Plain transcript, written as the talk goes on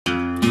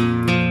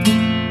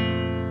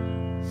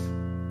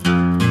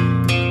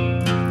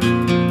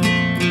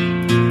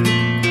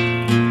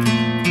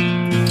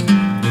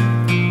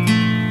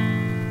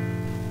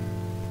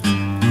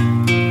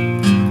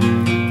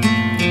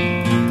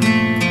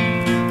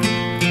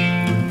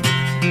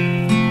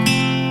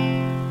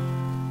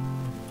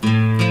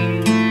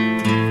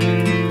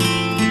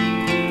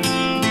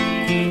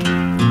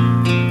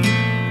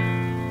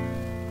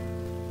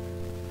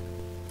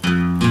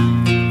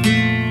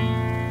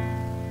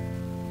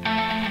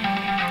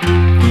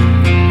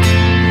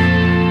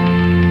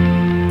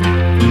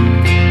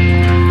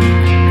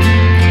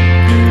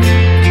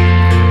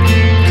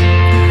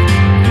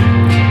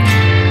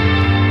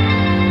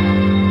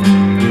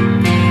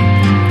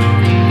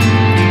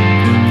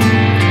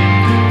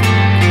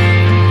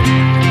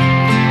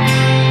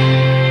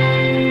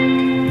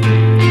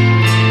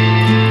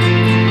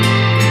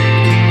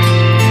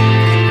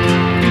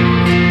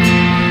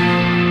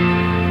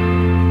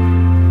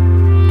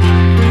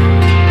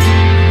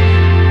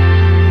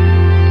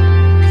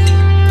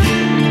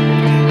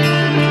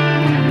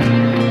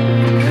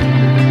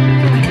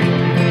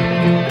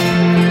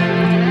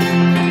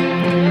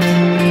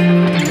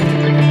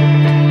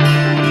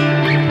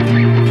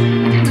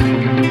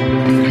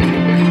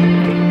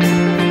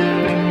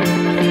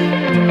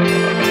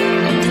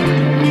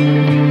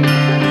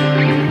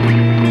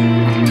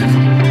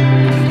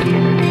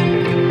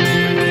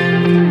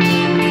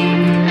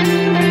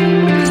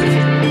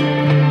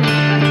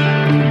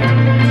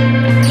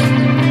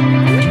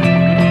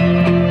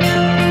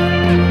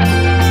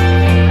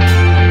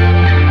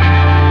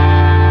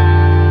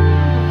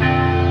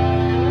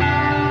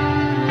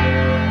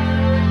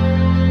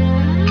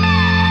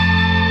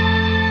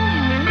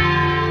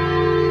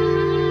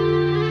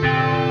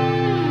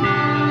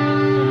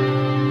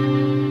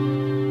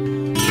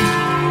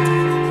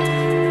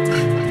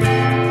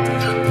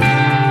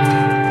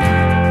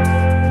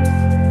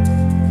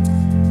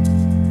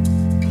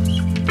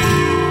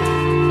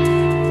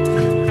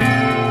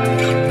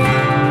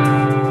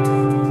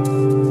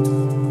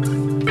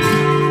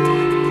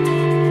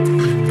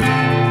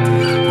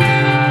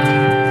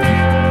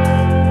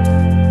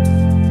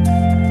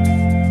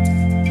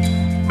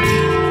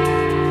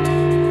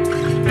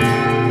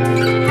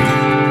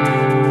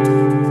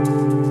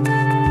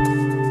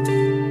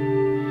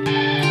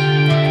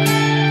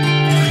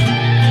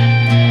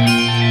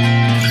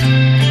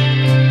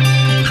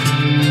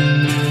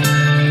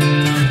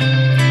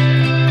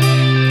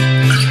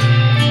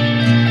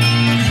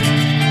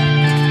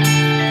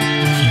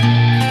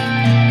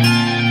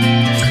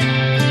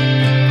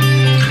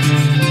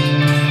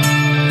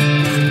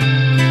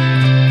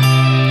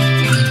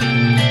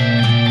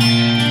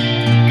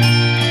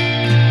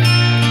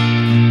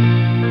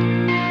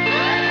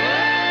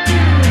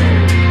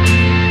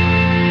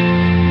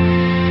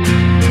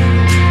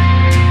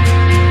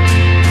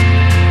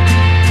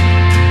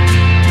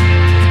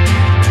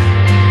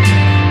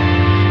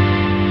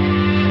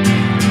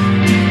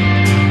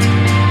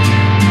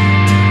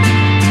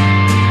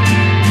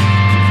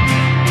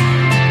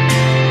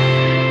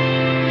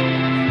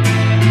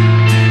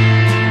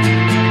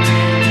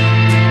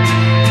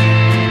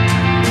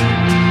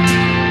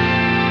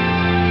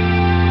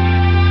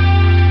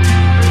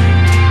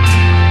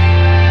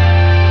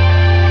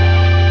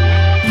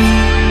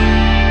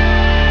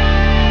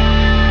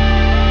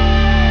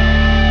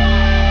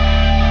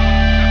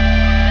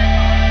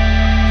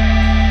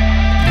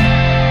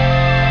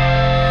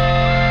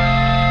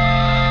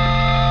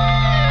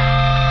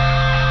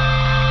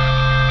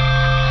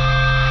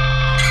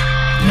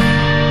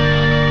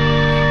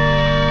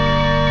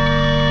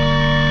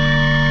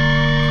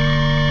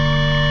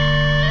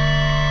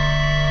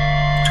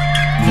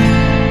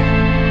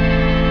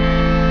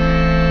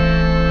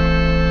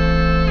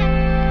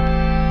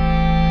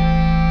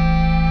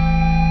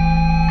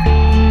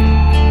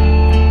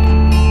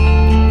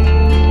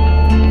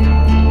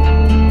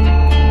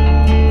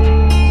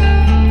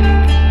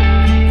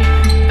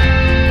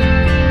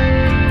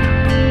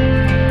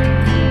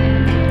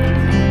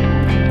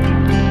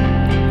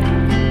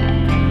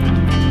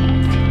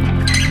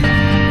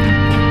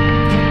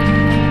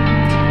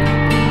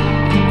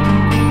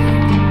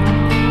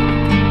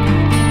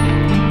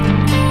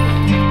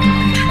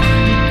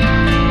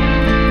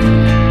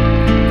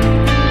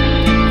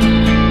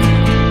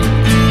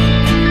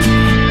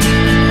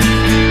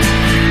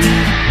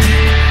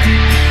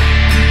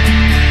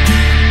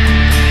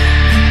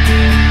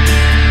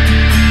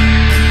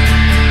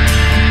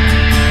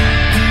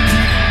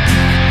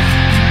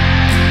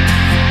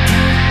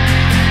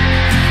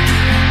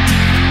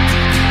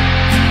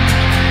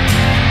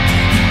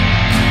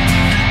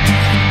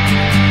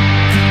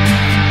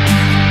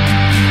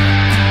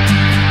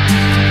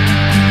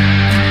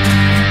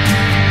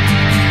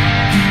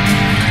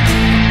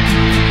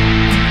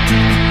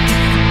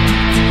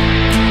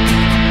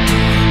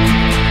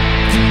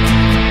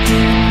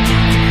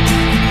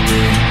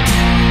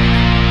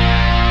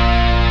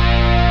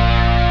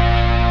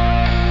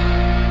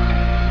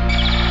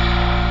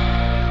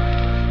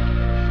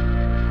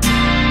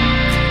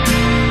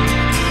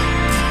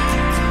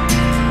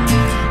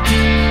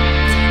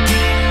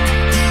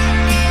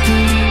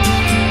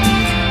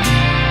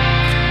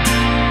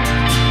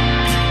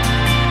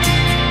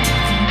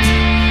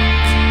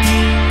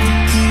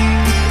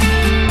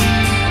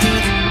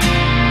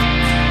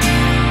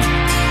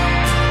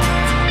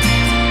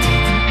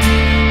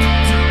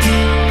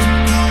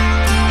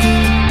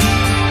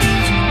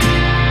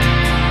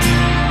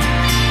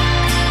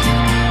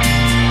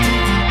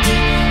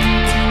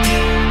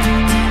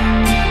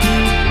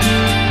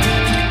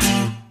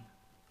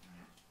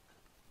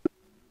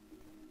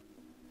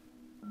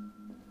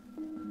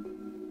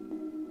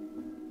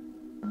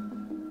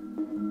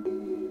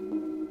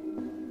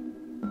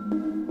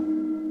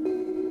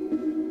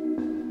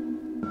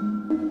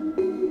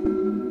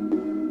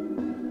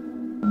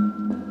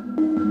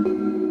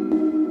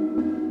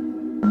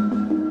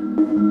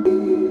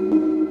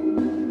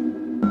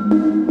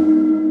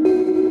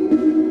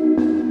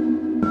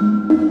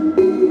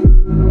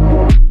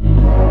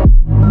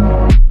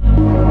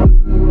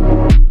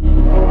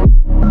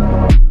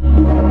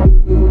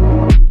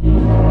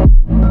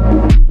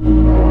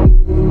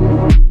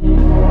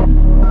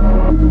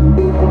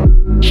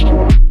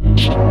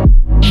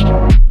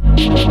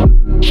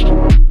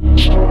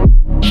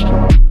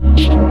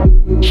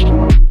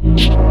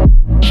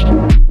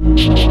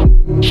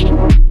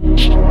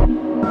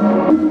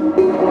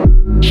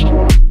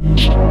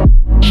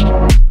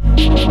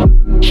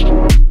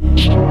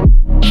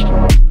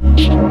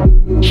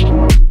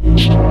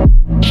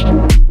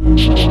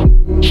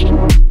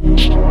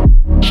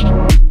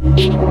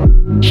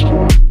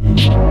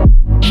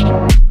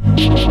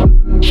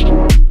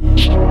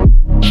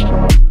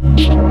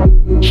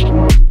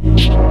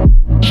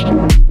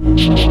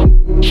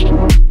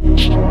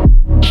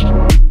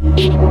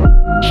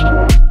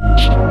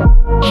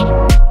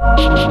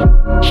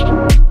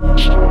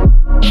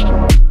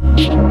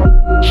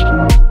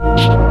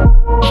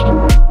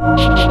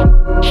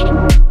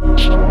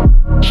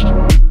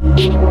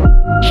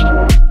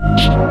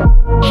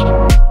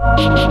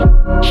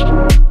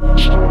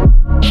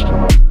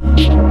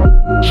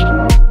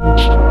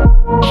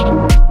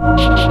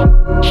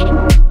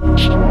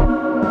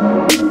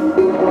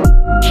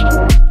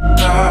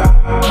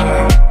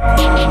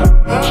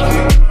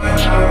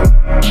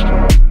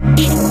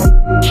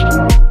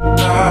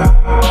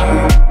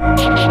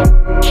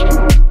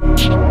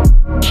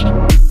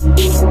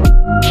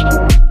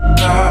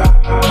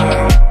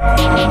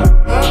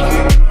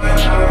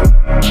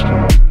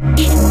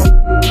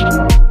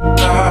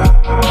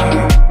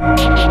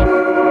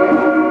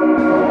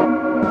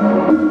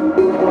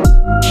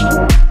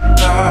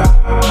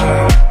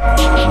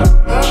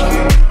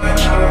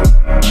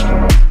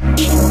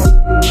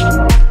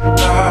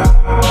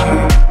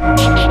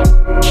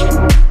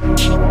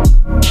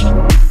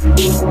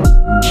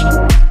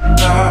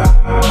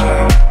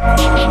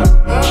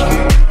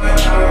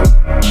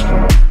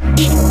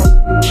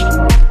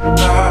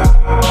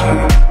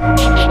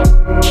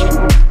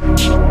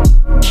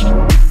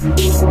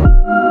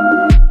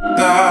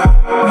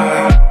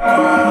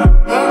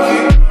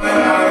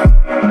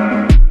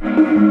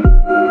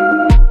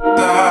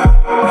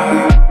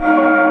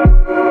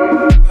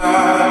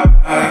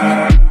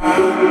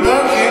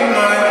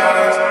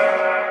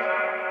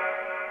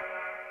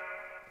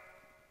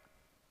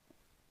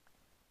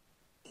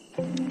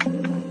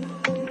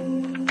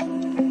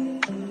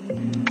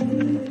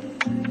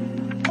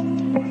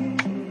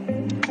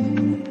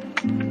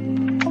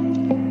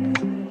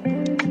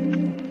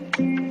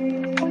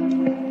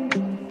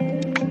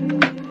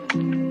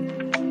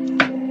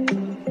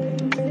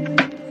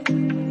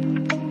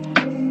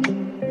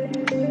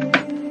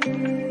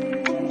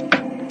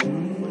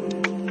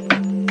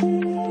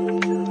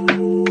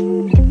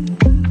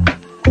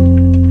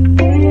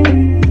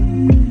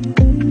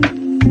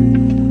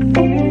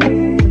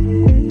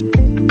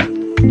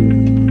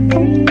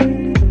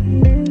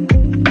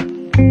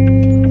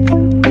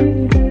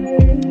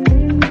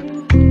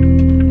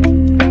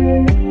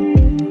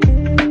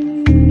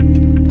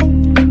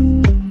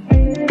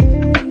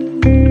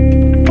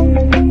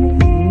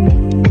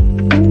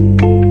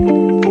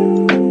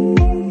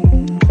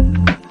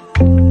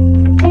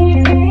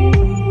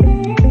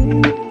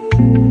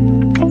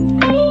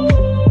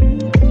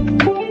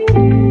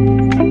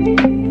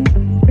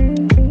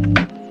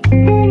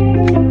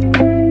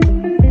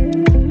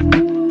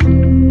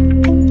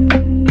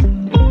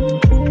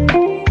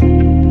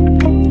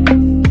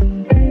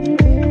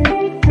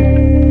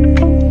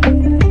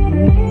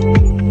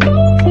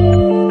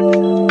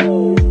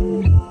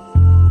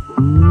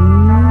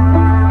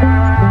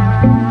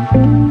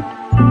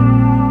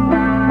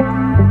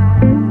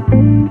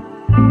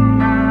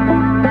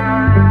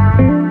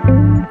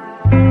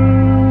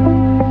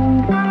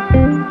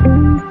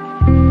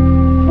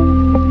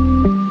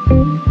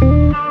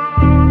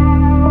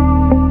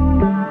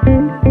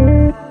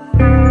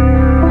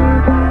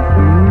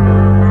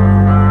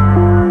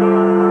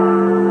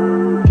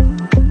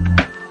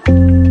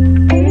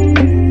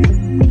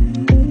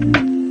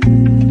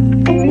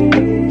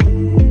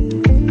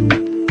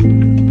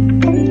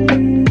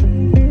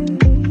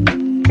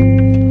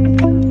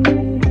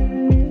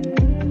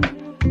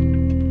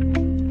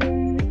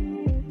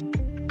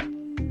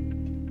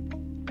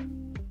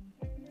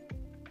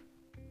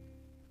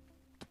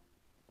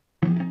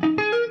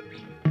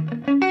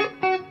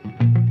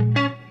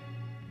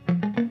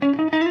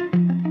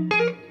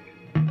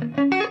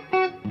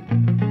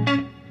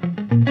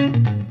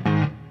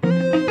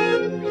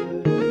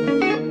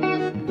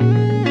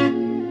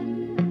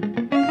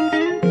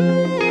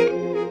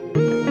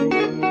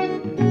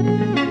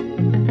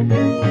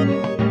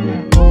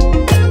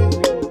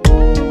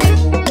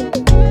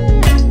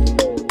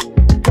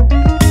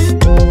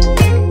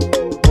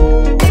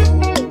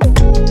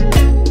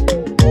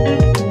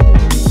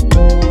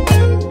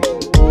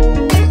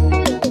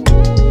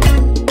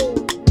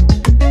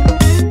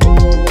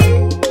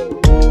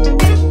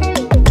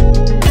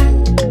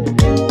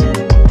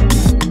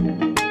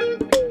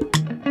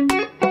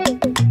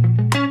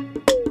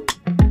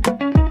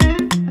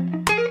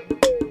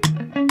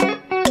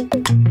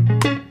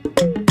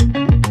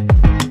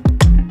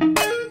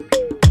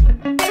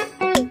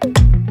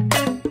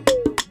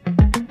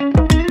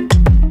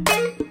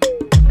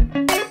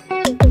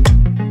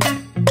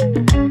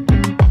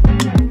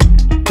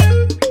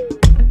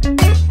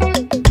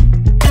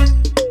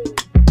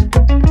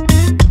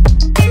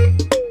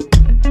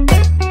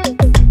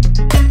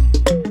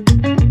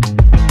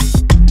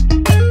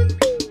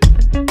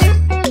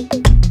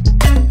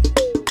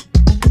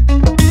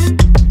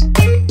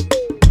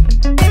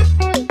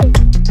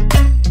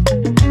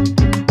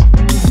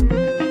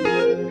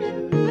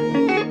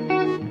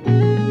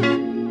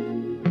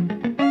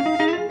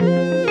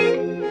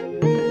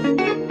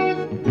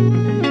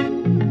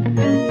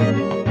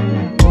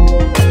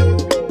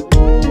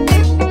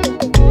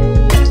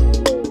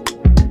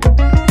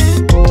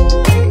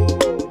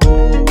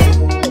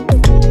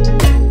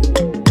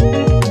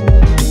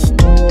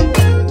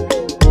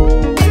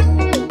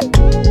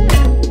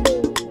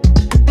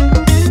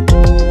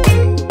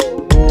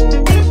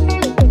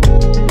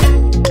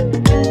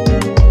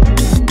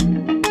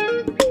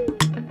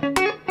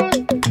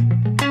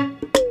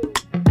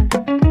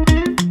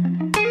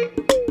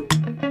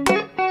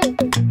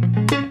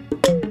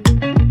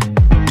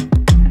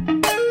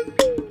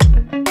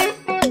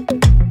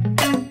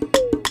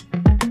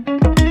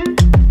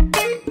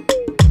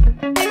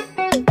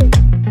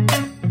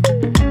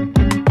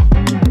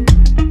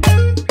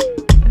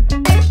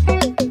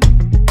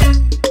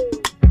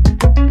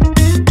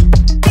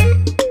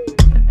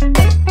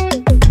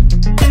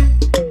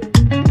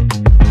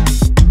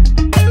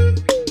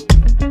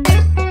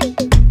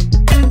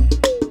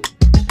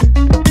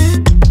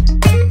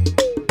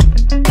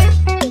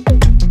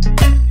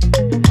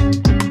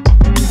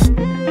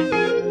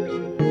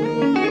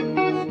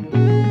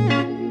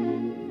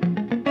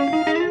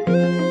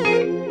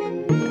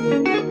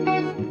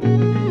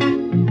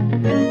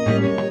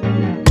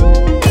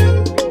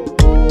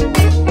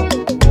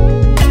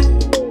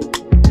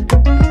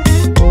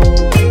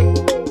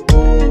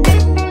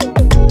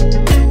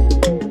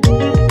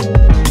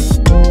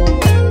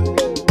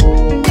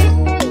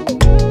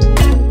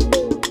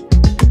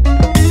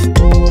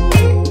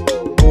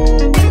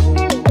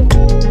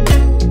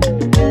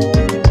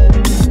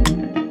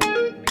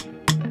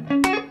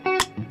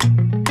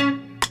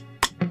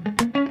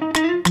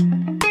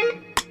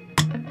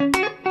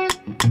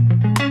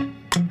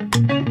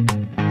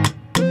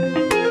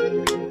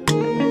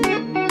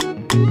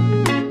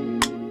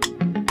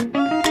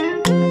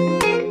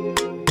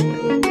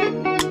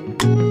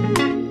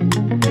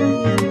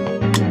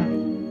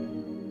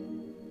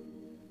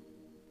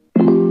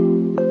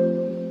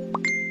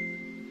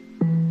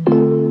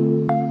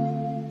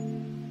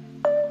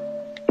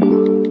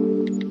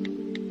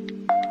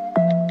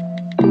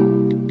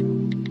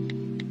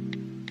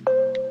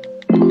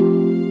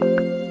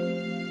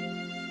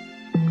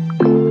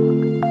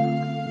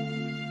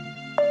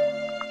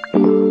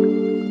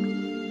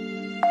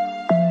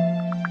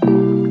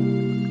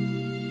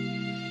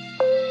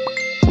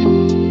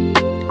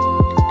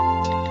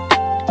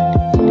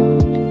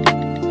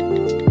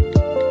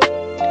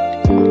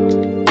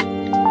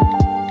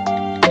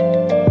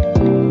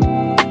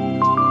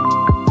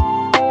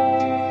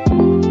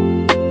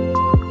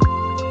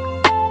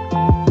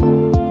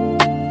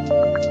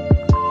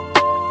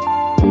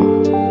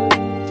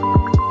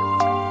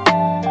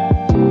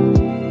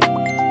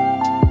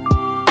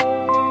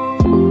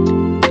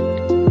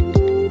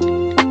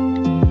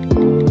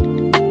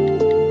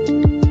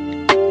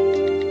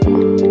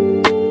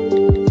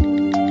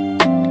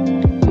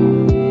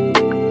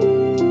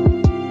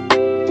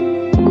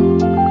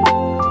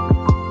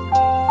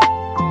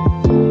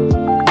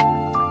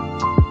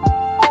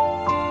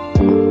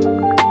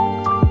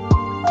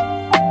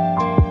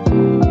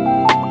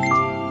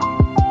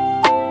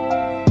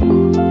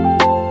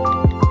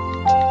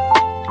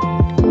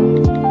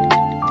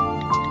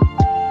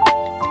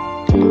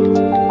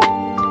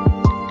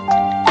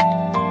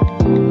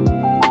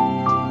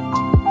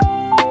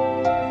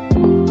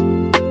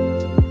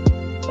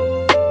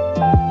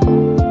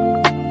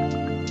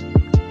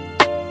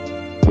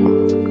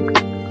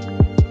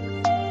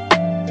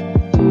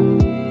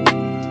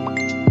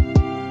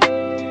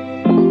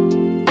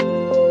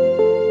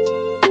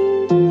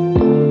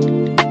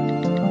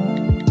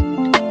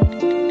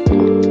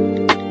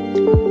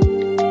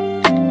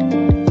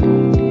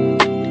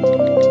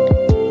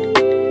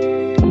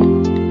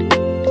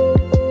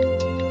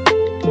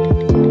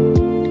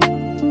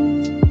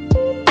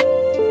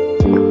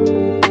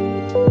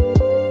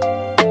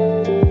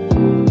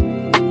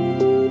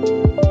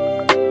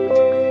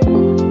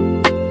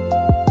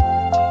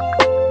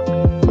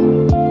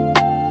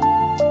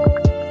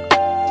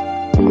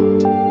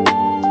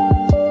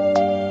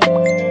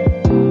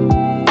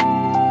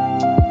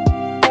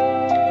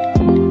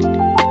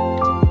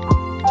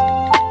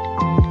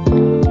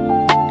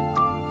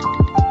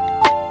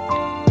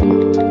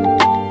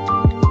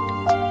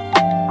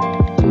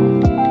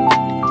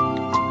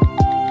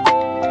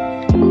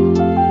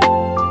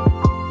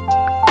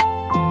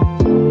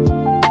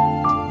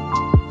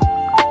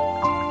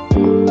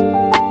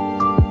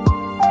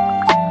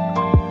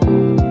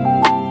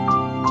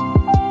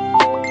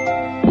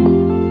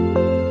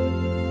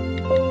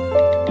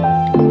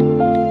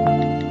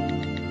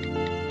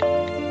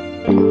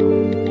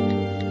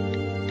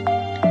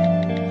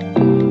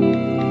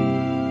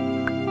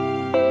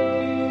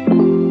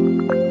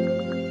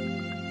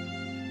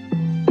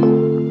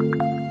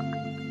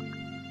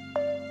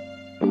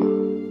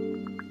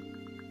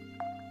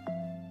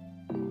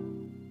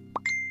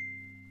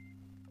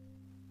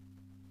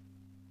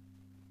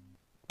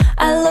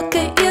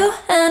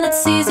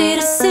it's easy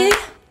to see.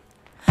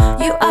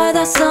 You are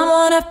that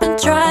someone I've been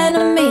trying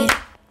to meet.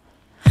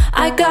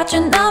 I got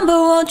your number,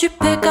 won't you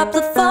pick up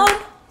the phone?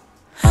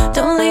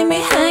 Don't leave me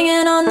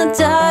hanging on the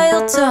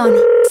dial tone.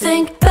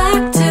 Think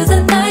back to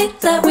the night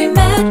that we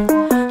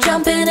met,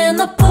 jumping in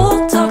the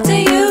pool, talk to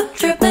you,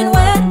 dripping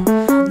wet.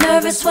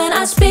 Nervous when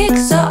I speak,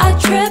 so I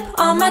trip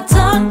on my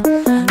tongue.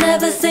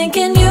 Never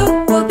thinking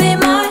you would be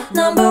my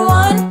number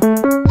one.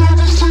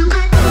 Nervous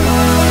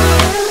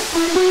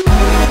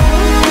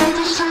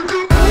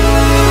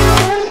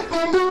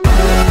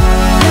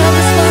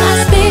when I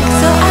speak,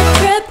 so I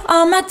trip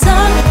on my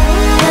tongue.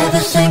 Never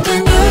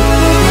thinking you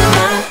would be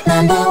my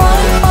number one.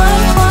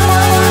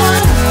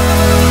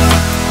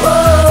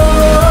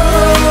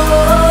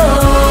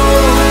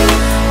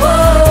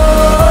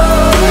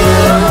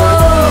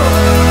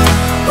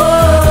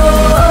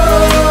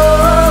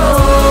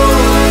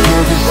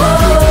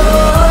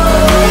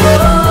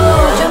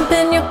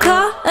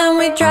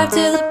 Drive to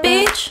the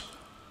beach.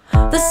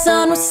 The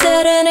sun was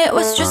setting, it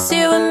was just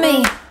you and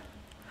me.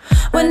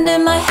 Wind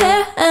in my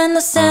hair and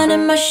the sand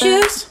in my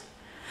shoes.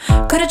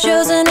 Could've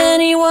chosen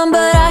anyone,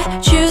 but I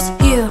choose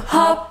you.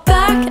 Hop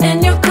back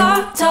in your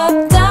car,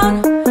 top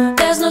down.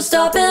 There's no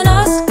stopping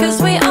us,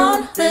 cause we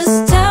own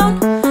this town.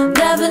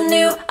 Never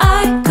knew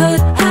I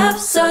could have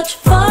such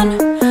fun.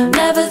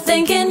 Never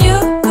thinking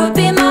you could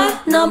be my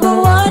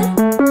number one.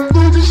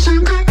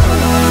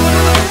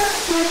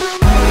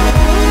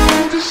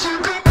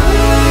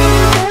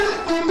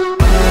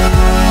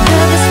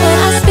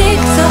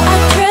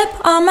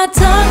 On my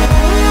tongue,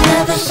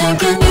 never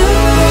thinking you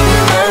would be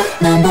my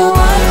number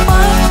one.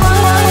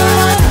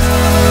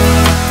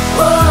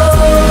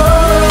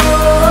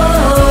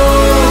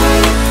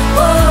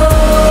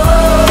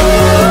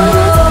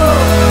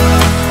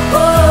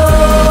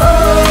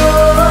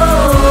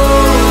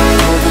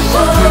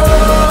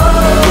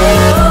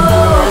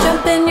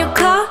 Jump in your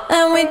car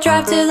and we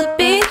drive to the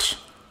beach.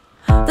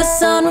 The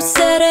sun was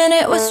setting,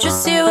 it was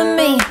just you and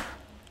me.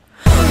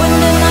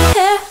 Wind in my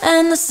hair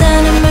and the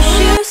sand in my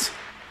shoes.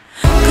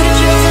 Could've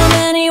chosen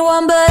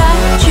anyone, but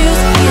I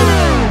choose you.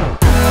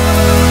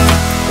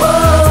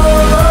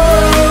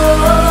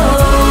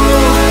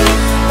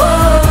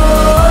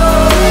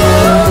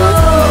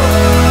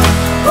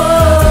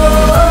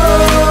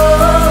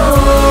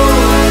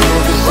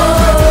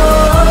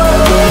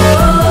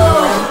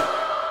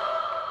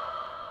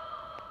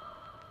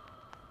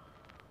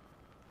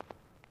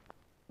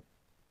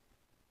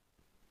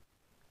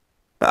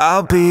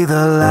 I'll be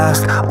the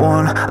last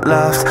one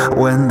left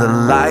when the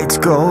lights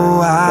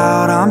go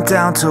out. I'm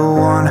down to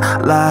one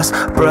last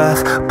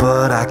breath,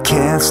 but I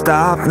can't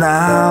stop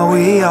now.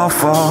 We all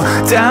fall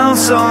down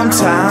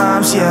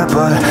sometimes, yeah,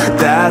 but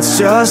that's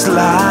just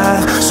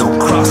life. So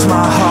cross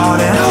my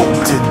heart and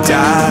hope to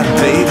die.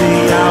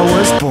 Baby, I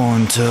was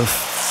born to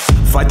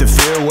fight the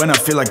fear when I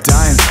feel like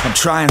dying. I'm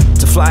trying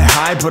to fly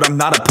high, but I'm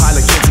not a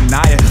pilot, can't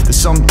deny it. There's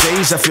some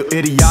days I feel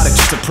idiotic,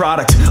 just a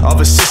product of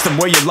a system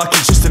where you're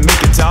lucky just to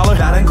make a dollar.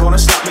 That ain't gonna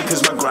stop me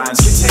cause my grind's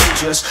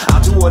contagious.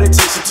 I'll do what it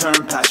takes to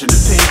turn passion to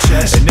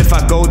paychecks. And if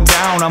I go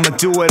down, I'ma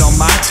do it on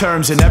my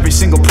terms. And every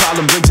single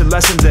problem brings a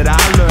lesson that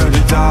I learned.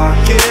 The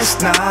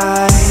darkest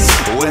nights,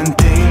 when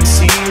things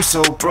seem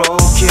so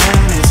broken,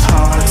 it's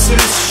hard to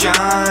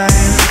shine,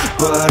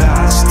 but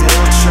I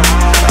still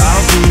try.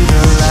 I'll be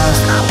the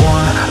last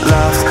one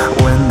left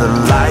when the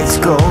lights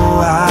go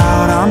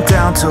out. I'm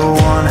down to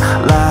one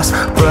last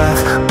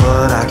breath,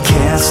 but I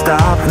can't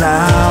stop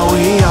now.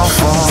 We all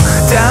fall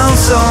down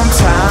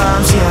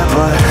sometimes, yeah,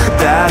 but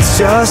that's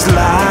just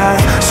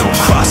life. So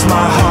cross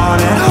my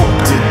heart and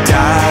hope to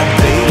die.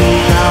 Baby,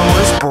 I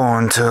was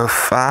born to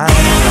fight.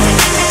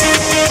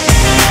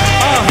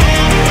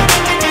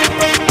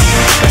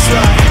 That's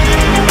right.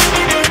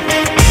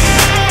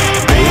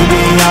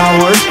 Baby, I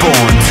was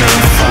born to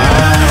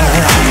fight.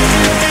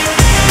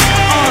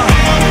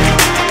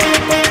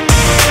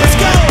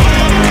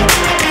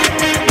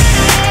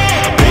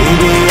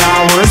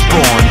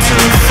 Born to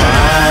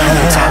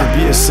fight. It's hard to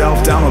be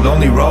yourself down a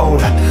lonely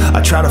road. I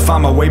try to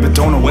find my way but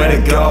don't know where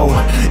to go.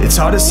 It's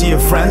hard to see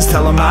your friends,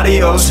 tell them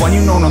adios. When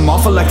you known them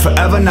all for like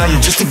forever, now you're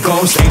just a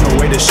ghost. Ain't no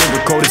way to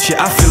sugarcoat it,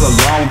 yeah, I feel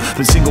alone.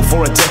 Been single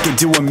for a decade,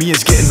 doing me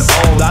is getting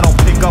old. I don't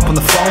pick up when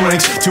the phone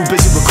rings, too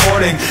busy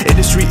recording.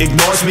 Industry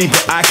ignores me,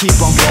 but I keep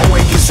on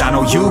going. Cause I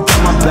know you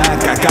got my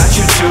back, I got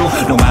you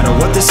too. No matter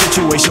what the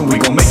situation, we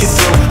gon' make it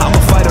through. I'm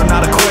a fighter,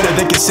 not a quitter.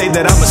 They can say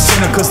that I'm a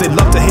sinner cause they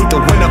love to hate the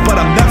winner, but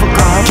I'm never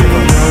gonna give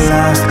up. The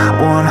last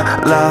one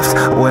left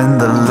when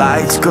the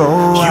lights go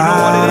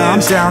out. I'm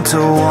down to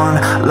one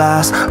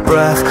last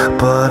breath,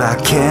 but I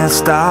can't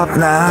stop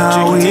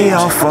now. We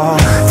all fall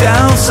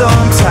down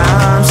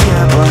sometimes,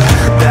 yeah, but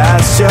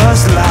that's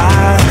just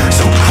life.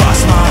 So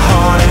cross my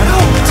heart and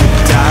hope to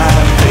die.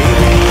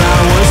 Baby, I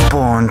was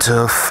born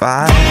to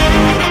fight.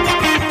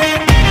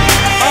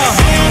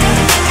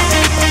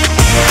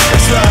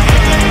 That's right.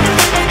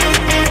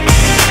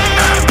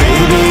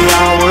 Baby,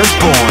 I was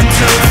born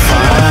to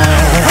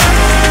fight.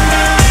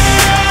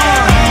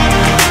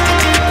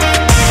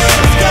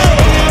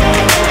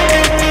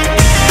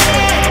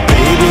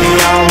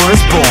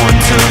 was born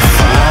to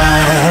fight.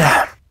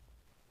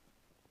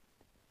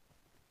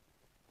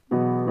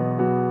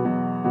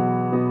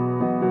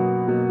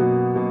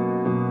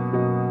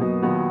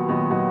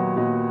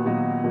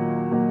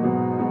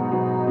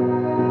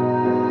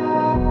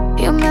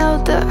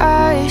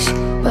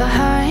 memories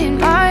behind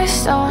my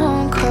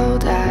stone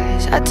cold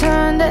eyes. I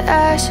turn to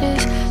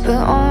ashes,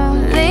 but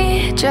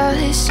only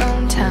just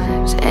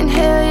sometimes.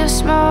 Inhale your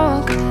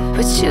smoke,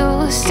 but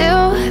you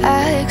still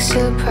act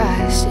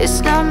surprised.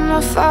 It's not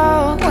my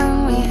fault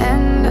when we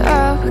end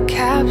up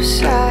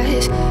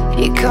capsized.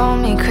 You call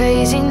me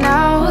crazy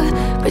now,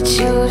 but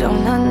you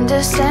don't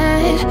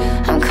understand.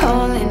 I'm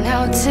calling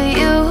out to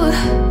you.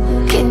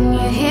 Can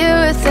you hear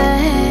a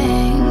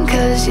thing?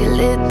 'Cause you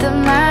lit the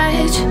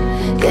match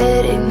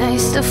that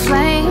ignites the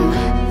flame.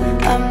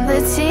 I'm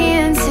the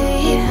TNT,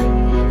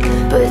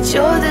 but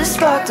you're the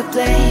spark to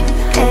blame.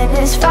 And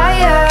it's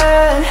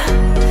fire,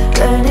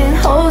 burning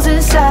holes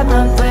inside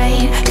my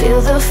brain.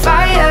 Feel the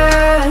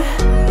fire,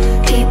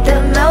 heat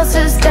that melts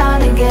us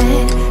down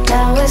again.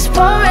 Now it's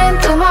pouring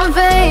through my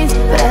veins,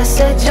 but I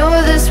said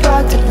you're the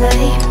spark to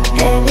blame.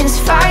 And it's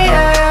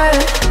fire,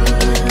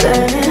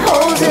 burning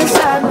holes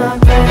inside my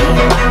brain.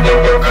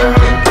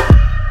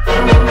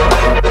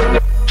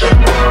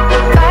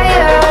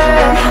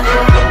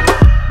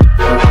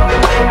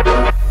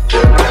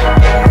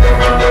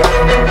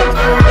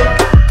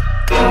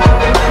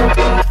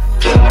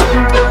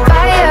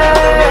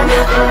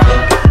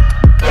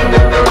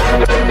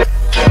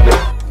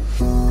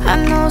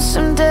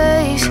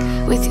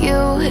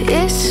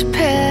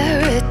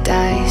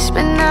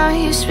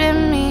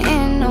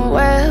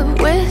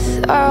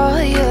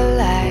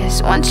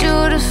 Want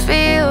you to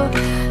feel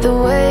the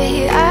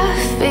way I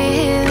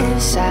feel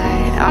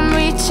inside. I'm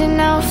reaching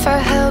out for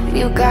help,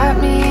 you got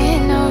me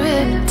in a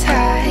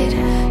riptide.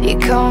 You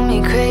call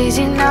me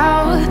crazy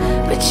now,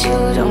 but you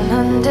don't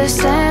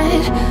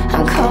understand.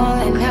 I'm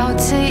calling out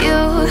to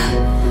you.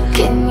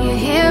 Can you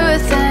hear a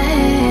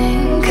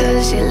thing?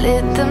 'Cause you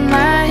lit the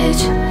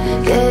match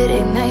that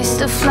ignites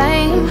the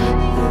flame.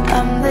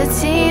 I'm the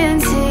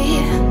TNT,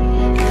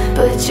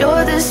 but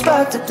you're the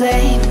spark to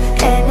blame.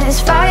 And it's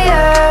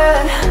fire,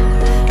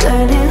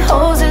 burning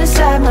holes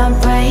inside my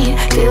brain.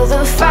 Feel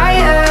the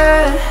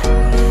fire,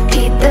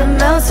 heat that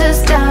melts us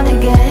down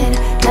again.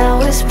 Now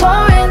it's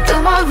pouring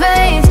through my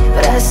veins,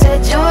 but I said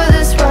you're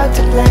the spark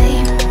to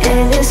blame.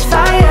 And it's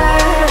fire,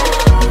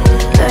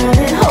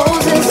 burning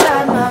holes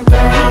inside my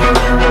brain.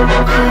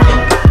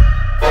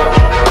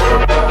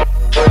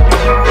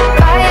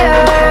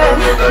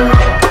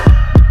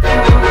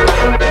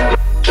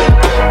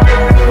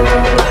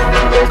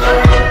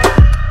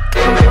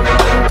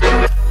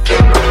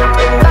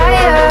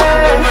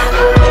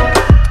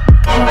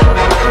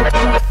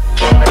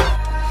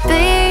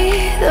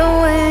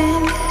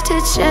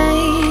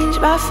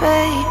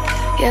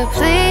 Yeah,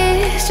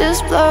 please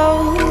just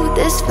blow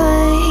this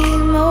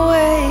flame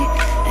away.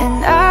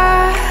 And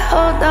I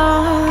hold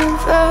on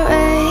for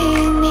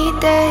rainy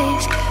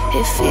days.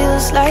 It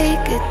feels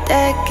like a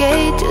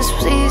decade, just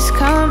please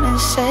come and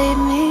save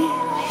me.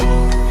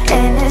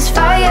 And it's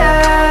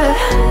fire,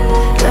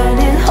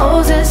 burning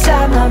holes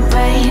inside my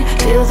brain.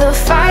 Feel the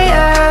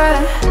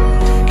fire,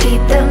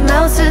 heat that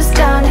melts us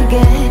down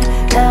again.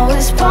 Now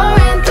it's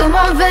pouring through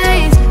my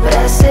veins, but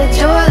I said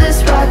you're the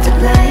spark to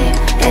blame.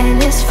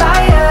 And it's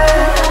fire,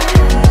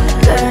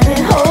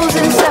 burning holes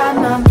inside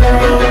my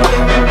brain.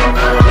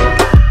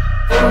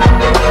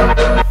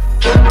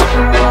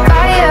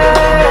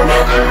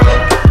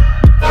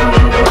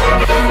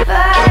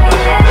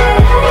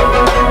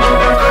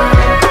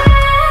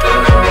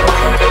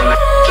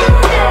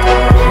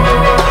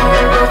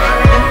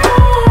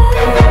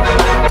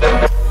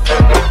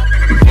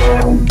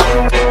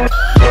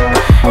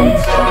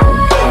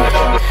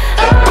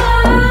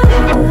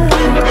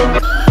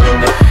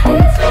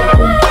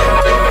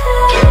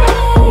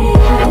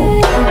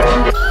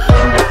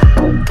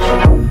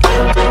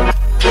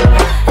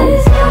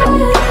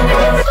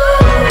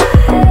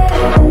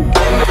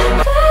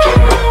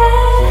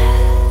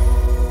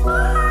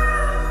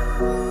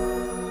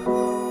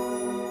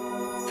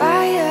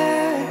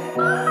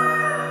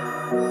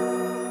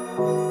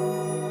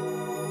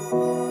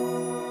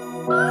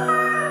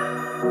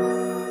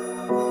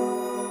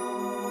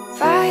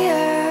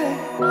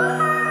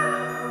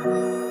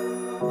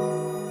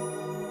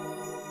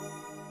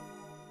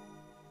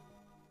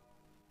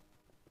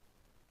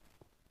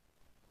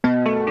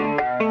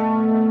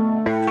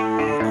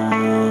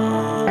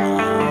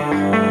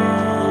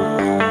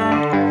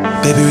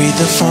 Baby, read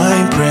the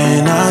fine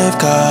print. I've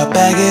got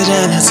baggage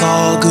and it's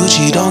all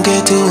Gucci. Don't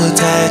get too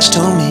attached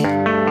to me.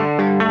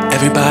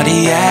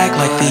 Everybody act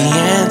like the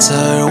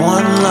answer.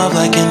 One love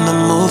like in the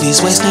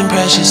movies. Wasting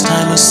precious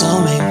time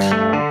assuming.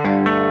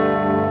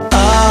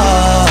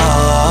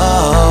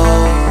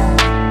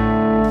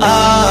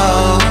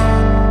 Oh,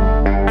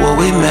 were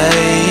we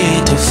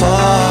made to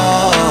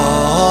fall?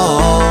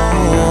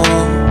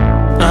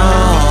 No,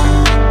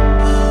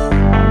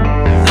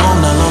 I'm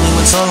not lonely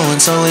when solo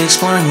and solely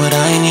exploring what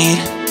I need.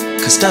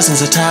 Cause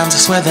dozens of times I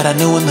swear that I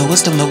knew when the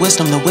wisdom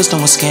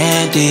was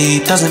scanty.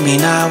 Doesn't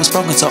mean I was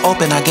broken so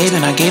open, I gave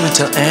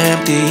until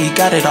empty.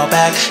 Got it all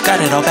back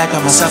by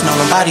myself, no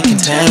nobody can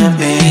tempt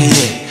me.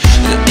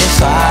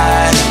 If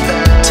I'd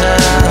better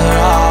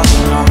off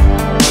alone,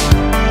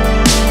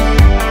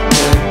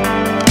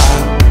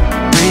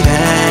 I'll breathe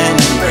in,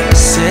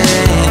 embrace it.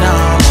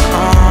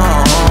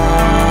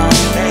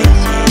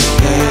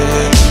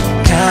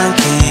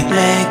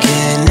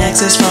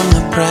 exits from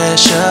the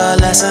pressure,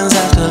 lessons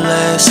after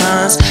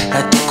lessons.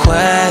 Had to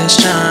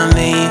question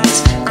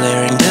these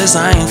glaring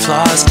design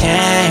flaws.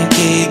 Can't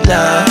keep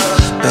love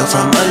built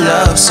from a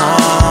love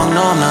song.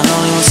 No, I'm not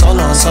lonely when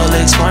solo and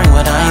solely exploring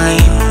what I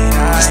need.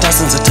 Cause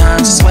dozens of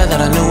times I swear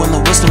that I knew when the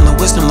wisdom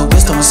was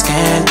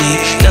scanty.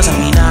 Doesn't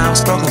mean I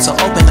was broken, so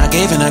open. I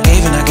gave and I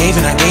gave and I gave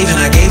and I gave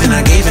and I gave and I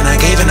gave and I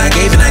gave and I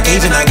gave and I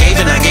gave and I gave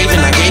and I gave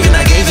and I gave and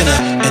I gave and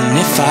I. And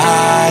if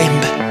I'm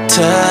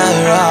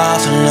better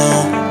off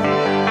alone,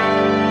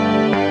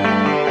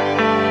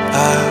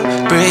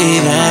 I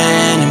breathe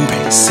and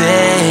embrace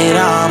it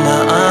on my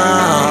own.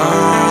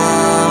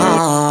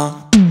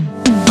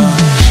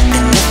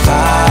 And if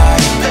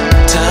I'm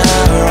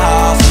better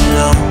off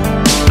alone,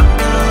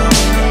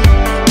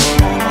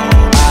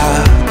 I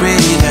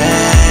breathe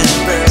and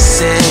embrace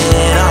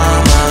it on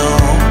my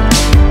own,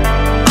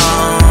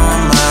 on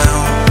my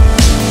own.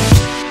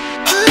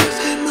 I've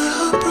had my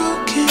heart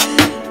broken,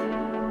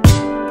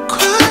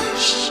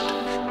 crushed,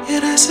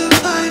 yet I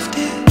survived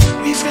it.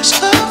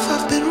 Refreshed love,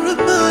 I've been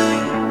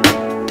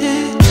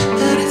reminded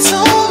that it's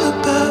all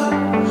about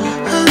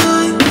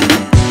alignment.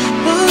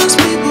 Most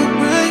people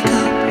break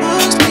up,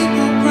 most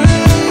people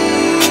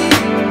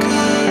break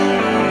up.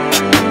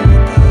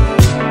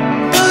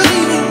 But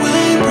even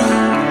when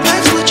broke,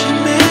 life's what you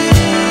make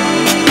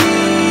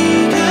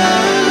it.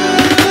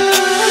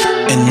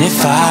 And if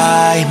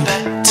I'm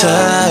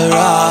better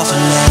off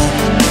alone,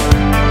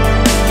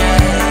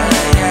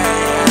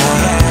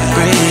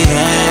 breathe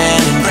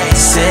and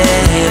embrace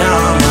it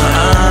on my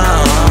own.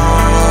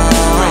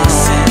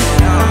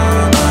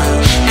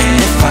 And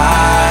if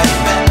I'm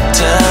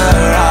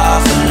better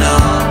off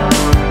alone,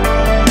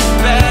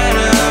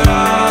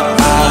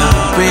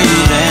 I'll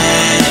breathe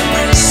and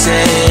embrace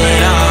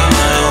it on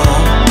my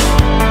own,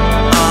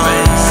 on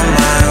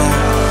my own.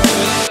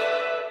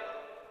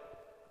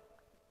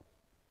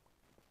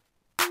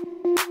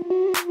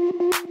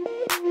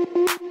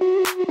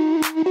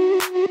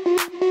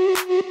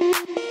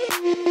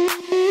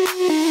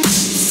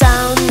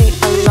 Sound the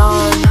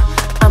alarm.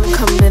 I'm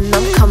coming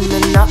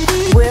up.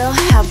 We'll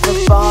have a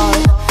ball.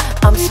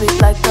 I'm sweet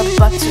like a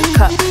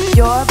buttercup.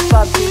 You're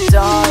Barbie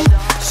doll.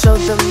 Show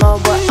them all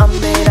what I'm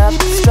made of.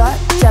 Strut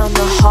down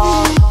the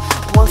hall.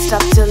 Won't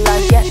stop till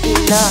I get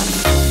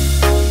enough.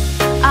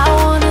 I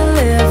wanna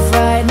live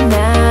right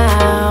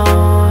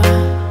now.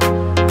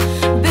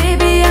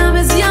 Baby, I'm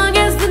as young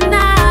as the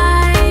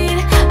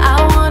night. I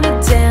wanna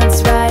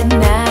dance right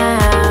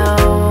now.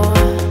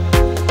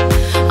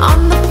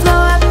 On the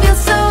floor, I feel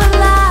so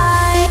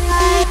alive.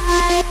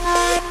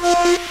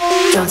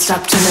 Don't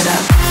stop, turn it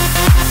up.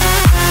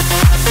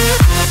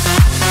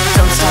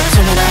 Don't stop,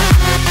 turn it up.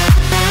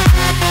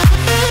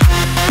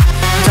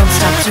 Don't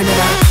stop, turn it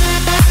up.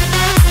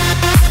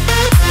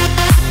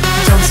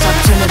 Don't stop,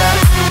 turn it up.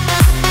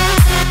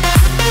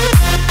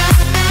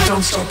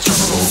 Don't stop, turn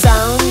it up.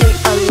 Sound the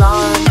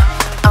alarm.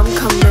 I'm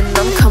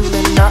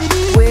coming up.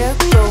 We're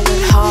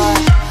going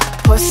hard.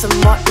 Pour some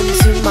more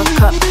into my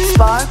cup.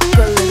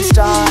 Sparkling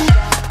star.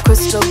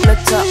 Crystal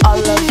glitter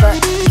all over.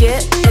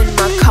 Get in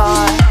my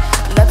car.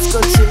 Let's go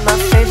to my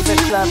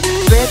favorite club.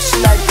 Rich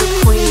like a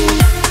queen.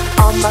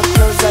 All my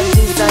clothes are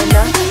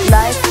designer.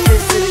 Life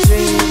is a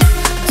dream.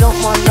 Don't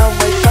wanna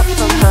wake up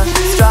from her.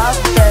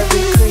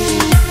 Strawberry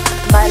cream.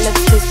 My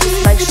lips taste just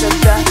like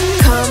sugar.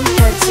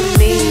 Compared to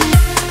me,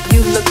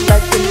 you look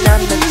like an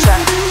amateur.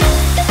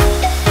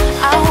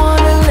 I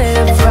wanna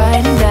live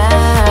right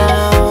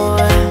now.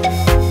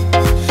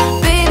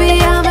 Baby,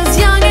 I'm as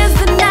young as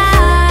the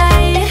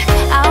night.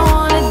 I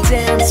wanna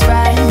dance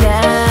right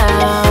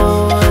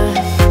now.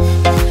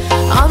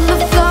 On the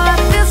floor, I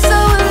feel so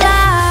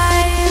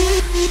alive.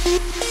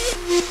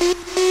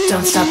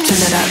 Don't stop,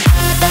 turn it up.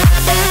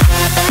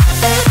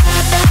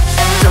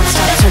 Don't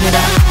stop, turn it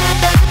up.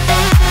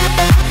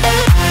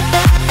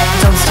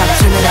 Don't stop,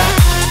 turn it up.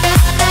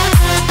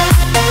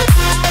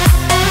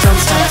 Don't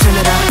stop, turn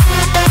it up.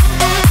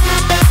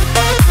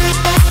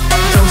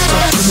 Don't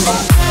stop, turn it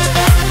up.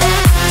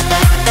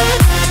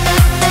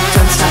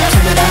 Don't stop,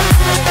 turn it up.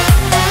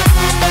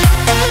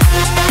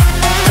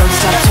 Don't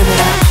stop, turn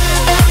it up.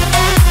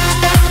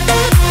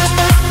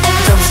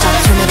 Don't stop,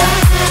 turn it up.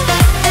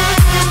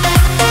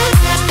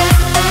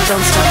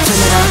 Don't stop,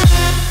 turn it up.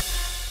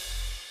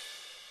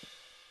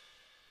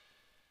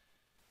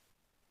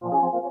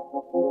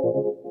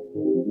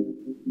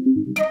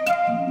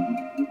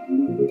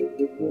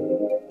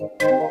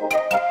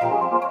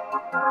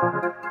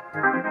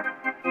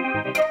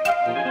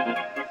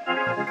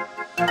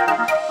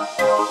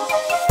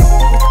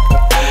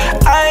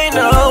 I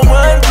know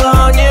what's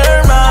on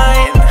your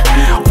mind.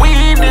 We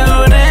do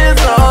this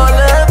all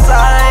the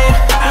time.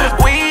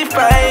 We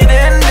fight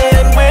and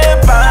then we're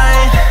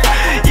fine.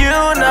 You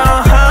know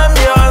I'm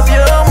yours,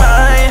 you're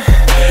mine.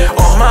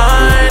 Oh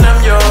mine, I'm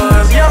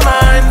yours, you're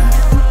mine.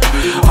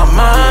 Oh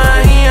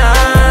mine,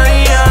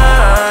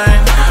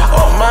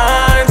 oh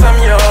mine, I'm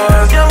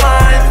yours, you're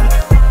mine.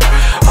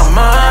 Oh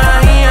mine.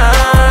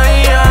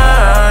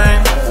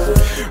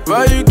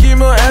 Why you keep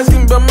on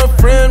asking about my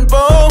friend,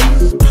 Bo?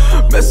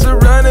 Mess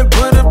around and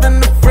put up in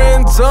the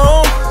friend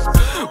zone.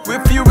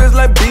 With you is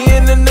like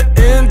being in the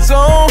end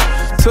zone.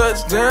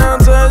 Touchdown,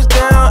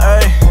 touchdown,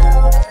 ayy.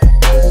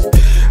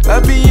 I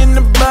be in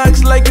the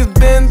box like it's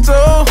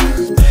bento.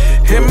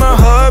 Hit my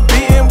heart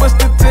beating, what's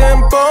the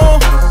tempo?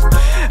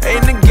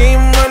 Ain't the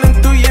game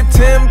running through your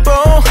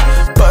tempo.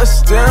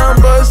 Bust down,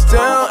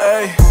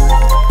 ayy.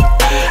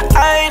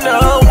 I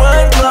know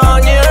what's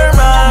on your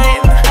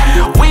mind.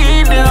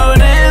 We do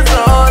this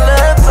all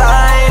the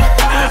time.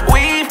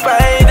 We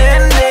fight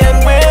and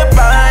then we're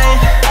fine.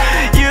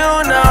 You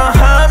know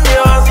I'm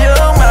yours,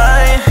 you're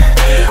mine.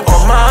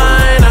 Oh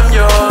mine, I'm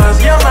yours,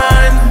 you're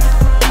mine.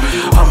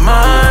 Oh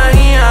mine,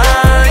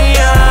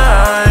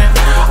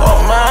 oh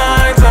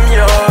mine, I'm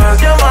yours,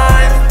 you're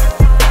mine.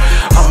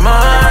 Oh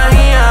mine.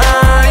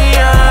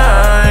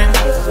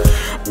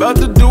 About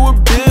to do a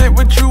bit,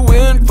 what you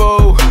in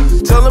for?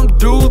 Tell them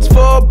dudes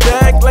fall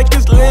back like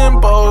it's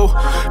limbo.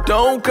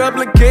 Don't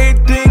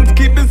complicate things,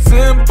 keep it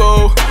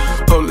simple.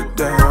 Hold it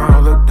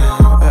down,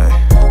 ay,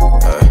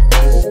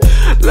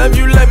 ay. Love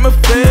you like my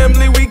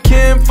family, we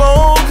can't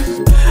fold.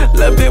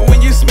 Love it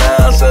when you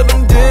smile, show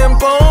them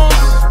dimples.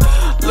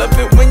 Love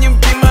it when you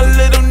be my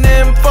little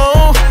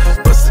nympho.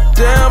 Bust it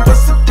down,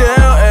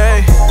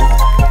 ayy.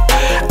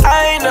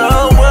 I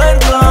know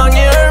what's on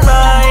your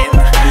mind.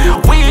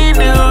 We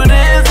do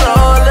this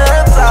all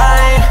the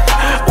time.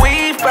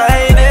 We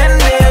fight and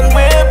then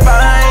we're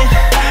fine.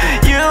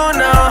 You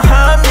know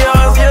I'm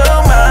yours, you're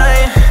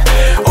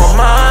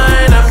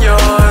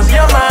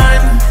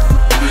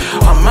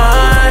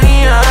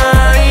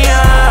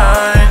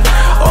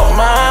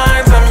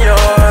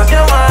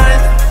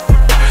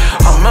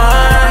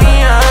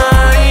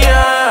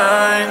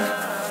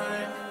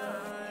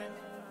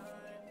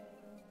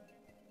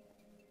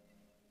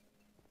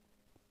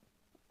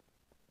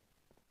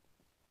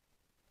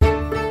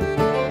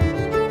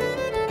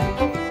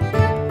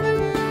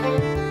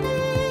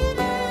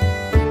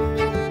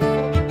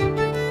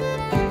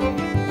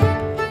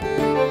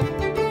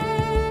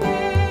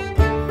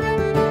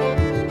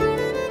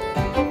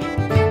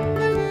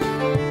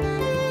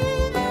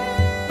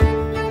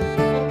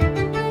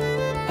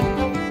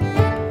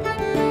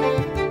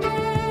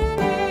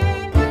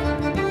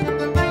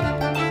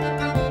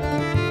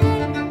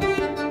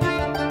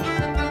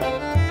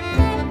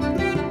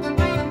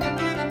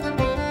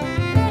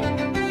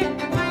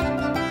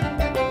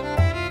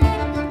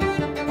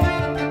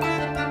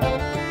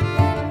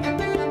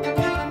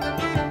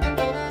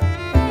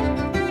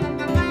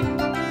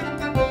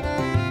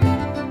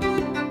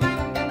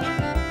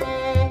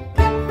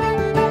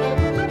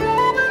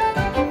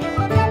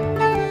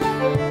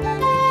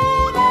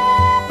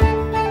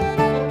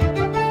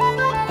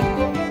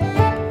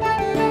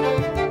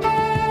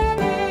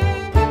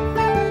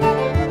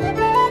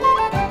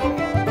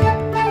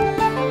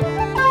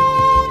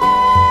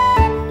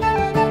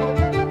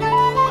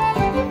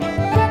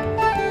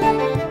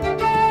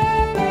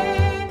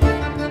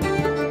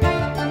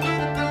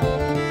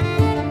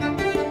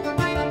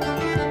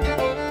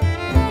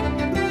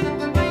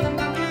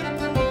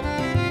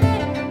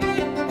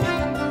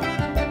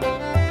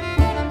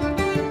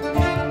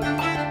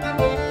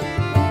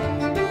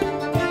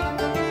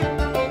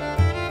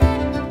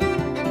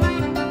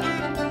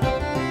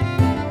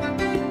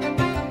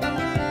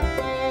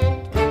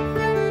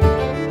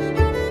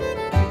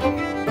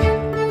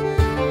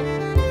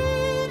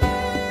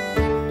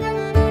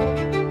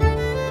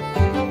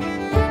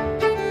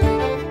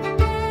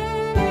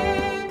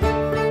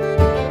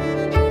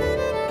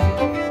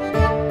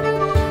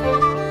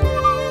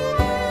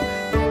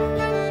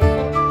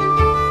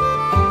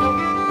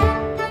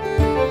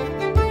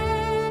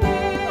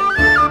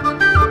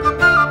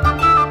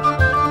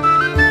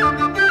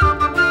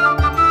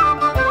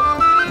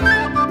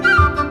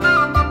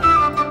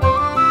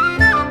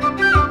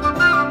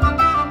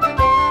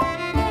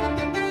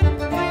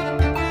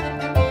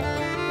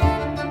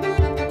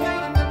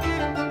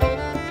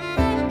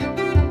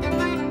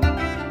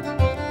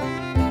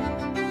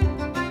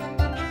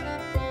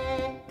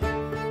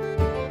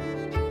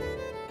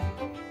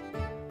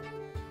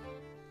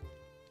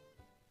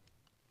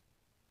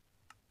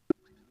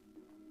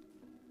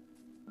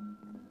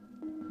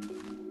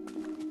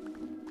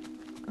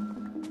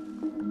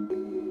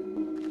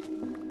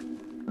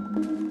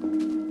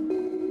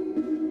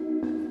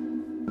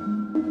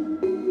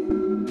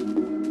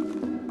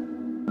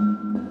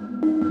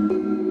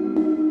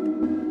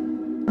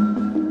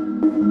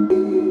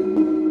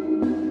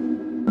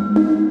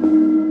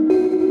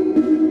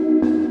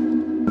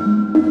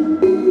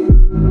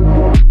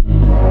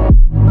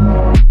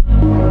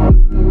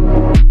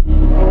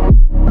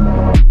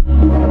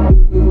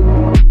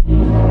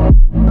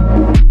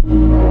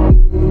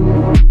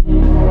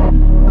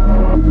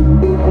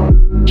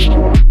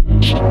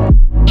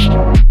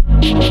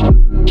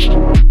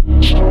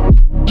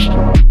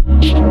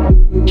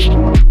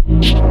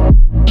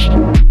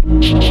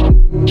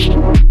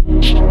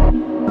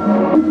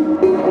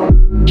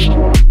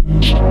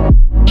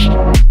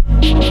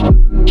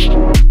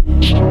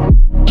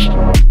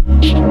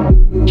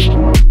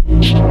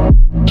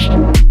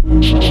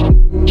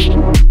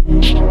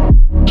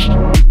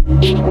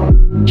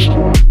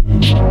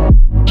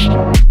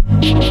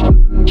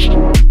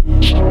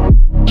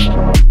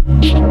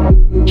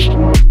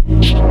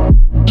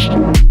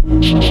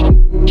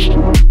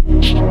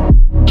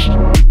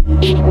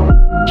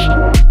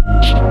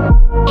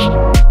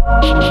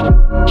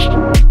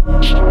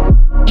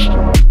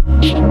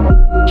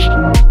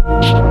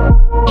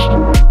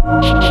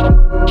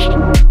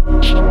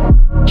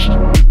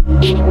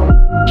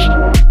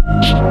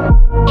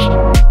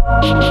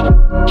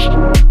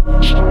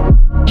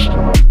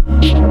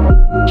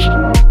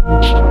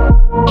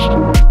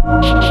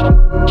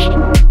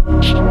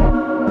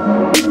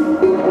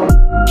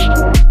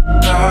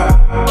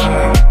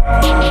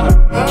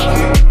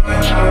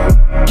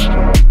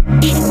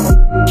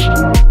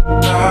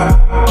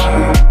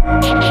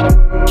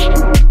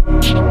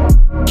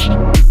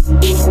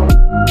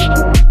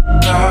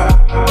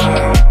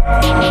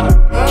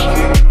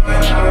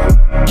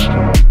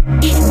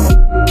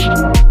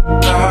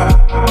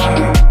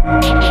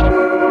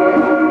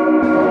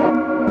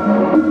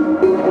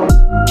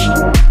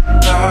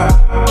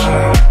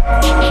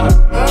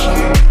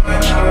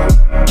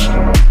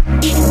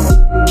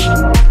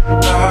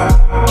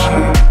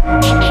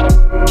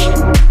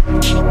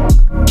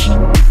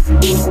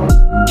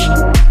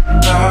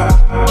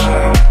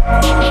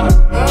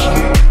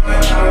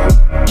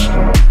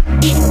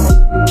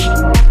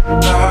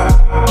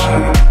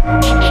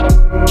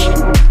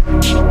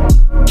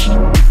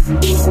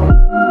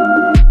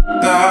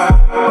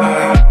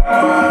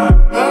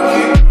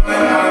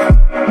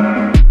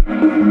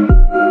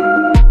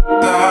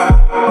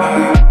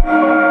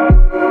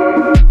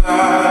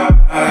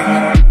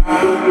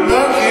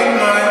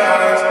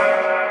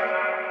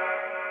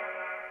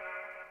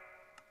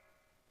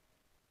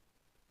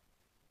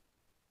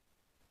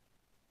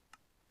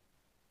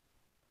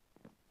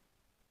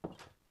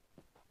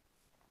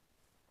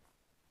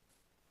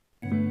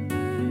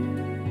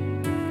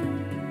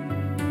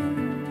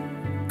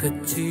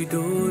कच्ची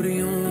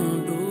डोरियों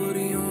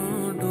डोरियों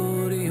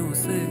डोरियों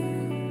से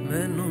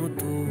मैनू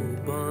तू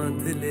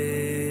बांध ले,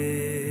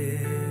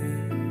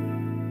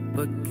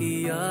 पक्की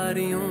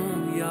यारियों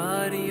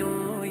यारियों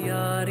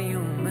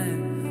यारियों में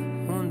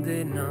होंदे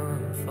ना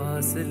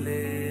फासले।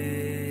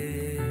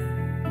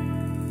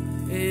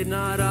 ए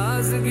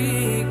नाराजगी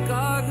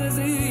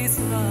कागजी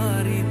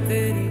सारी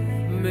तेरी,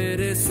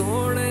 मेरे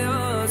सोहणिया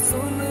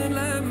सुन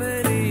ले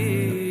मेरी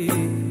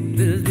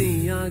दिल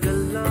दियां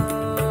गल्लां,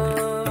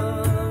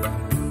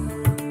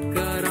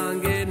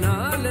 करांगे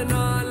नाल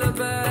नाल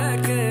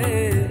बैठ के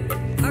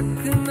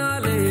अख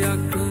नाले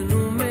अख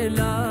नू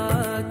मिला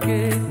के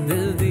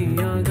दिल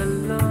दियां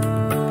गल्लां,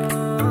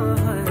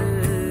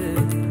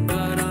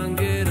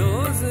 करांगे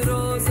रोज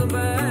रोज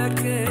बैठ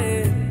के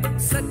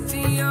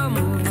सच्चियां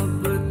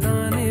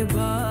मुहब्बतां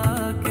निभा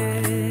के।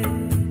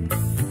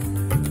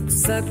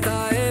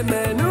 सताए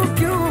मैनू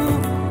क्यों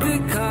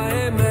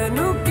दिखाए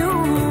मैनू क्यों,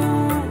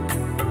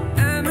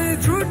 एवें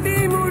झूठी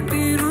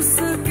मूठी रुस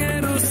के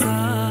रुसा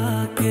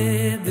के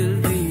दिल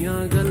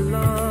दियां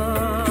गल्लां,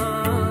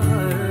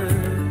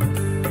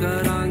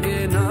 करांगे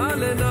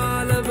नाल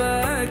नाल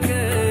बैठ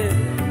के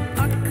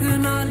अख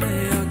नाले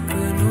अख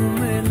नू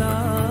मिला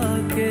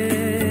के।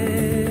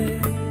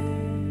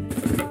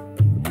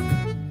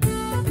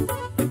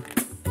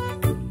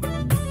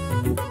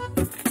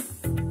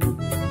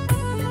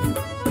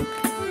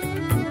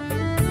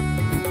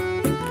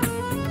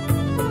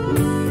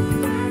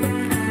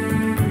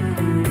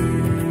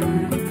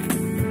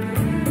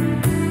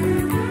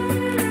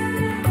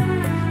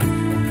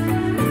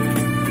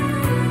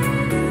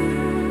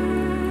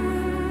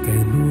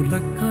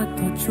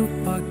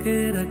 छुपा के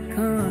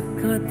रखा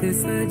अखा ते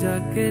सजा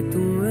के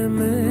तू है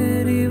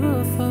मेरी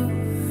वफा,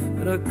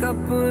 रख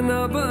अपना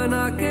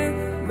बना के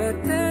मैं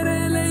तेरे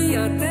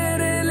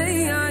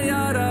लिया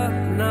यारा,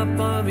 ना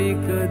पावी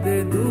कदे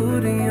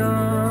दूरियां।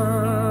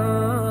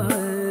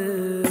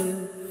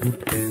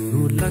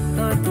 तेनू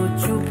लखा तो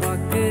छुपा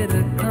के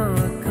रखा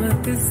अखा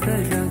ते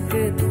सजा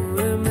के तू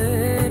है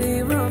मेरी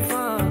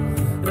वफा,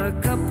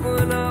 रख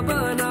अपना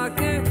बना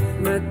के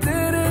मैं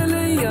तेरे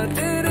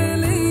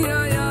लिया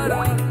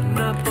यारा,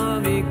 ना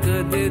पावी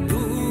कदे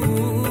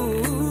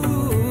दूरियां।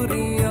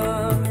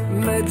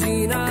 मैं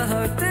जीना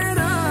है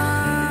तेरा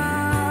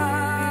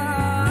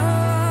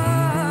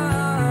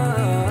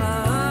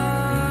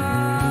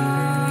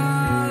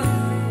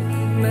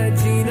मैं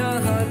जीना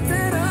है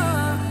तेरा,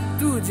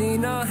 तू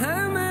जीना है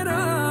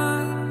मेरा,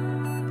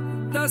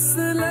 दस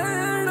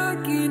लेना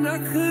की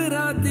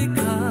नखरा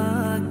दिखा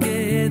के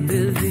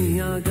दिल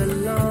दियां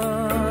गल्लां,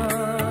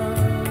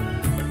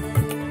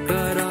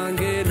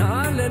 करांगे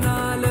नाल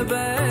नाल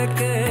बैठ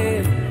के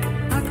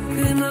अख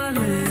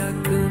नाले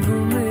अख नू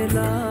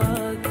मिला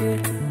के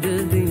दिल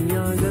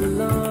दियां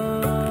गल्लां।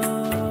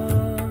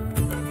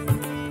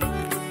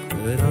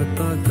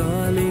 रातां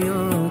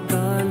कालियां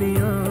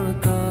कालियां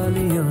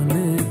कालियां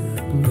ने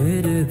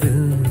मेरे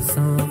दिल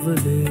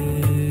सांवले,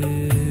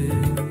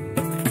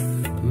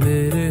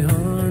 मेरे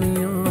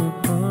हानियां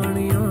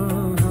हानियां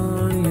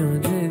हानियां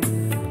जे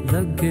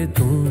लगे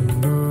तू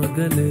ना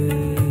गले।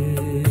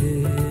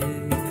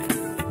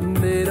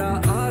 मेरा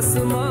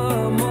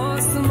आसमां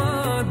मौसमां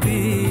भी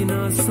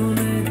ना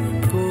सुने,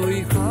 कोई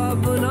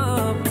ख्वाब ना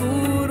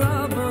पूरा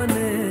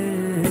बने,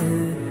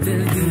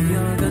 दिल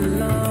दियां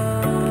गल्लां,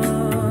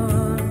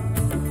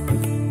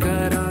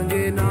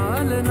 करांगे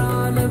नाल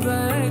नाल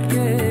बैठ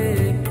के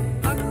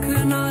अख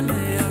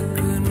नाले अख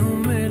नू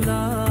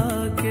मिला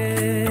के।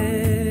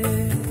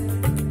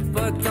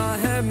 पता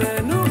है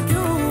मैनू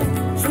क्यों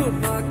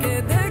छुपा के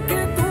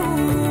देखे तू,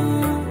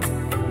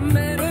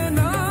 मेरे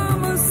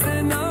नाम से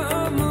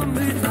नाम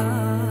मिला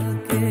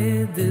के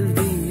दिल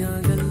दियां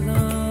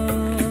गल्लां,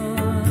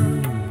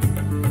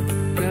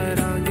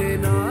 करांगे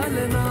नाल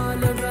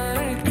नाल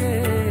बैठ के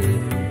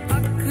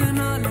अख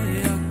नाले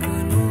अख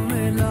नू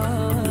मिला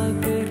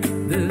के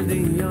दिल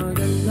दियां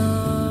गल्लां।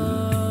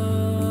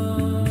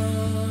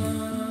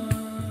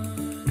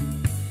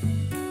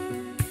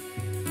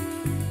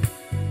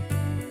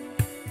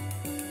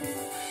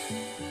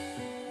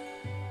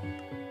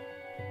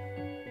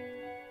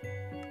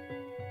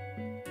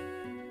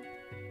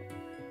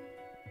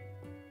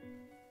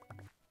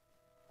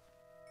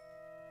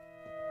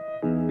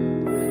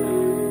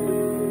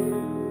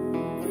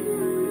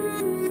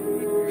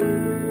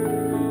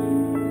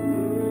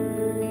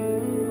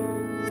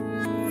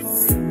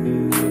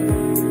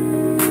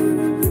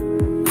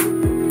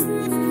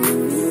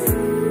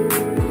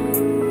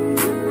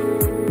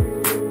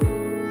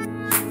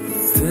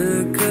 दिल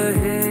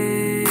कहे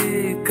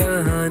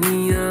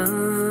कहानियां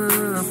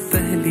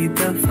पहली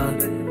दफा,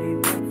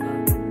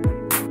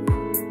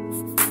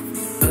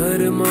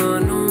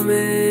 अरमानों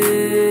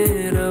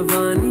में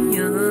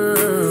रवानियां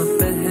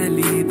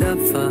पहली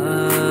दफा,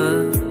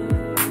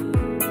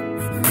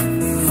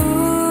 हो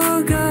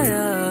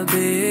गया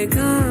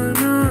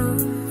बेगाना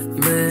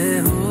मैं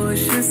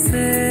होश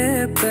से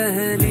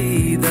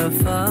पहली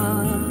दफा,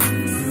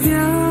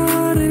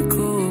 प्यार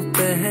को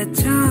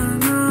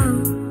पहचाना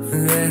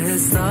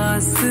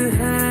एहसास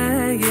है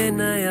ये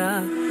नया,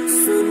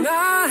 सुना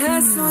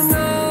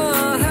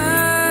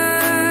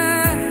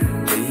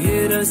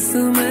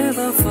रस्म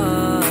वफा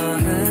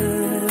है,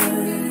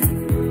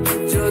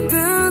 जो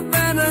दिल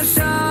पे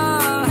नशा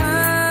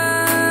है,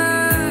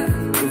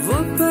 वो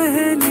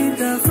पहली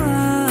दफा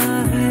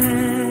है।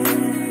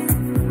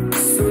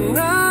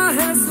 सुना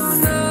है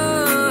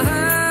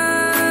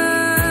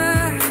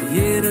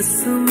ये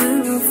रस्म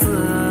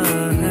वफा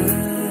है,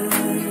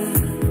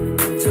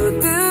 जो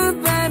दिल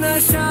पे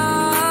नशा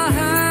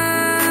है,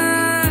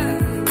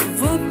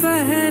 वो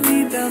पहली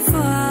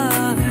दफा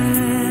है।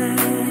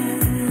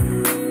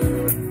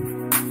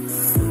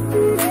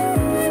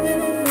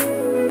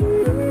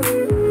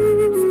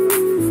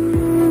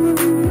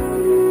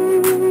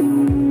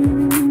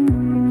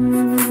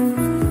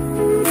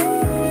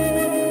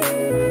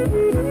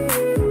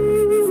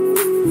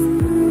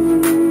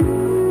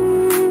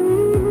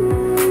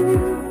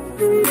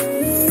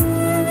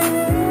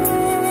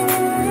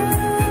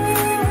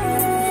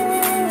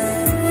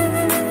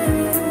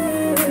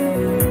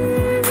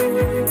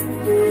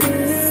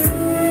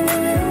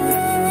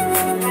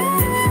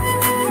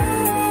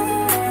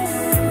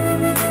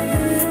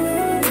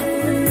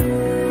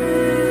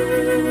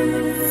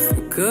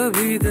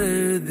 कभी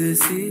दर्द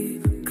सी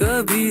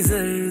कभी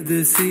जर्द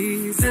सी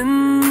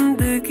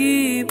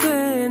जिंदगी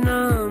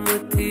बेनाम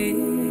थी,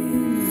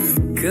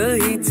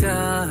 कहीं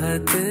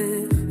चाहते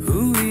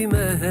हुई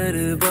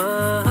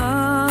मेहरबान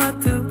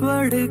हाथ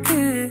बढ़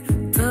के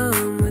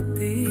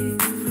थामती।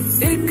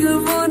 एक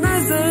वो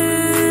नजर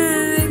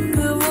एक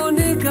वो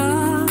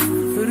निगाह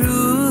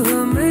रूह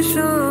में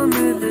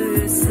शामिल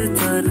इस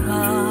तरह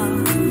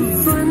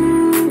बन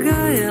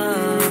गया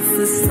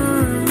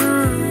अफसाना,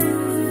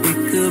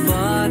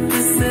 बात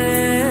से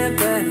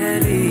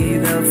पहली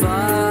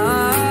दफा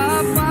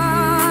पा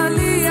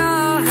लिया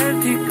है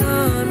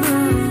ठिकाना,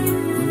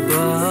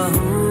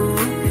 बाहों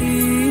की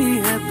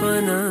है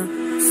पना।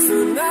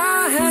 सुना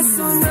है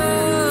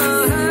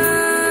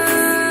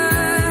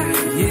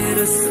ये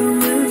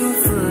रस्म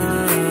वफा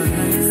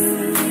है,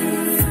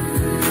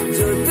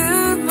 जो दिल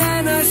पे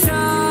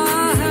नशा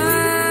है,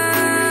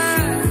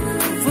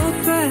 वो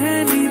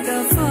पहली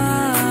दफा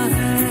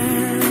है।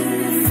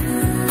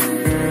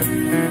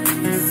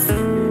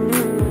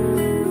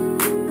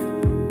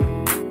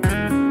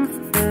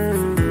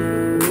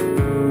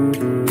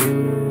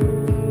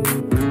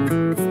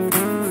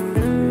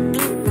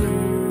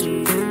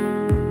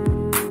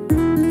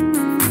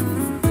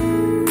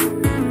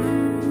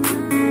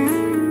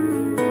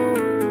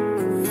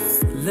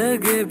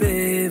 लगे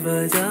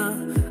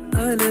बेवजह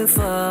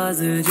अल्फाज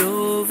जो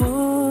वो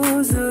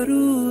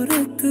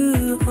जरूरत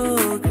हो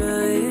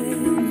गए,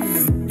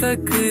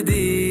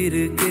 तकदीर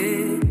के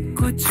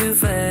कुछ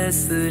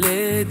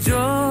फैसले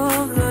जो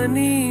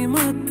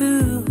गनीमत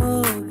हो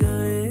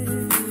गए।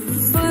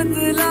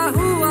 बदला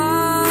हुआ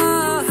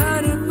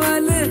हर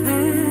पल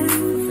है,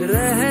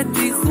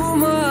 रहती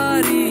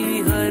खुमारी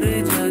हर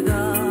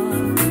जगह,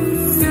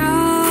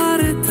 प्यार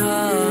था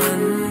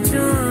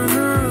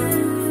अनजाना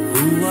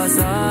हुआ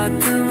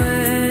साथ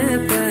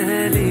में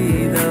पहली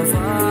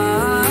दफा।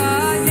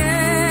 ये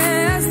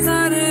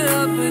सर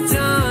अब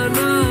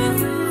जाना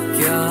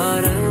क्या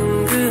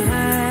रंग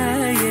है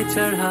ये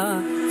चढ़ा।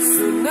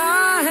 सुना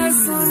है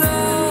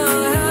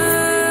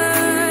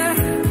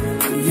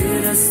ये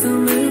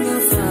रस्म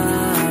वफा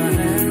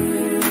है,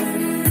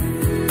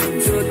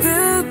 जो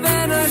दिल पे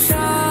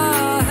नशा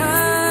है,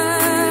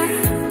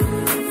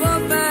 वो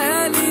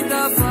पहली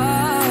दफा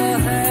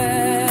है।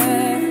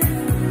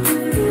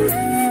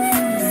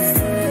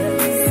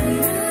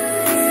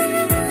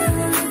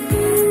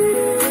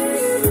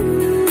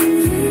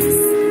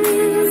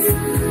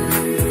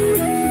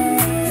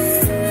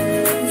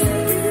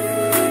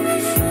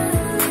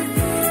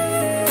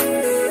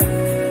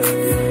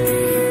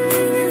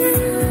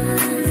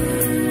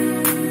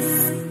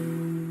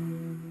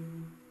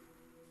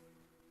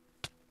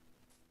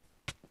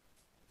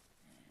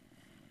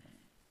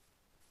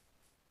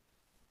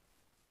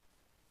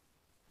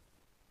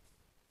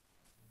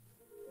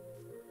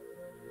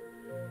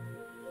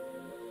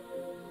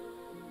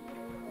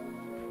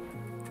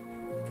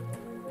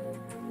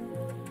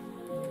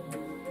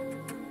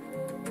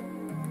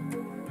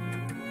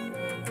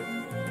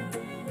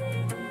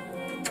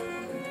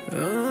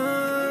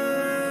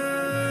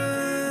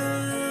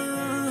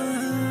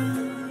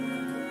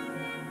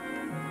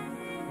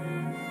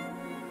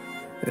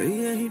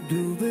 यही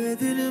डूबे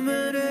दिन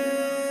मेरे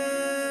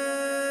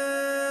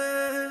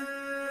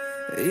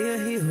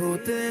यही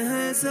होते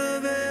हैं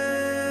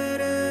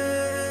सवेरे,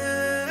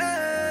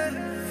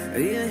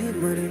 यही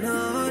मरना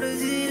और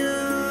जीना,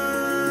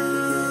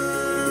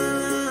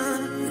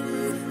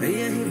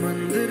 यही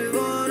मंदिर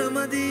और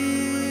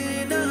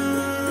मदीना।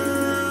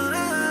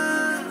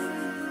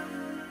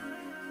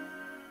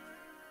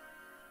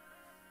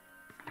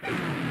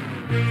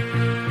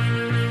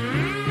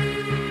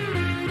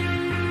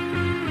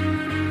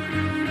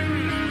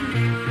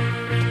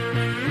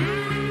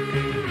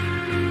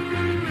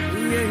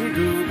 यही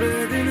डूबे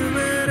दिन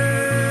मेरे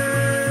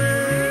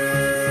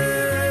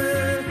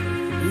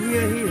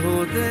यही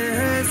होते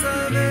हैं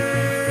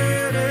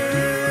सवेरे,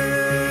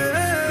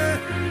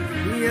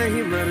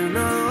 यही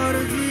मरना और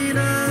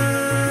जीना।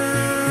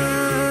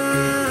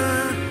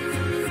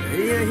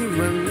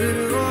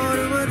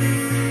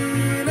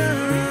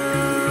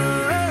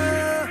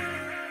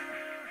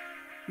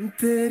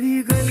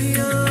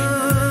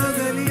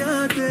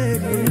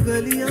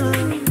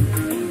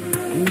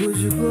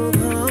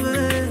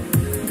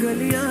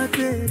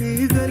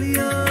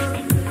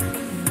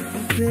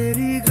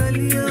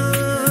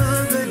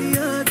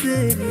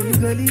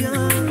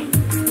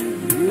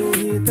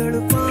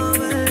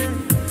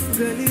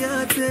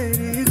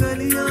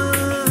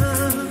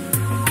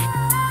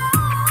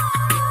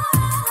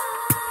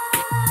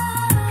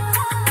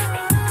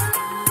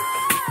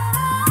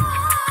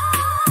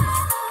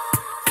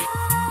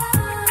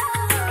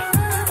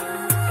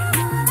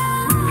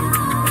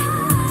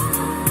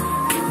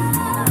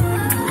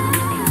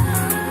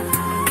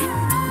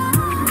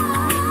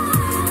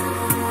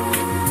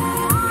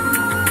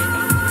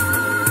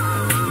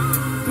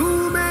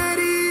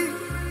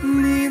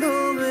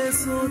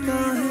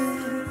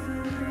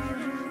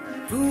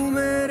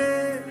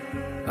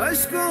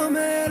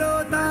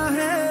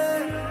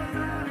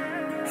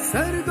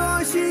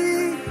 सरगोशी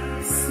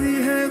सी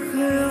है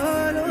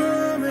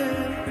ख्यालों में,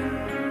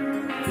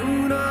 तू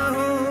ना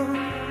हो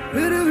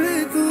फिर भी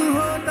तू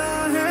होता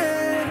है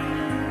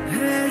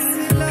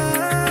सिला।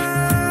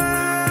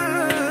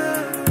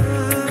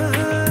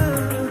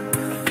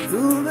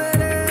 तू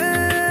मेरे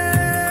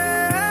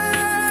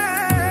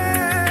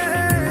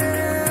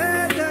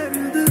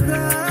दर्द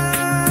का,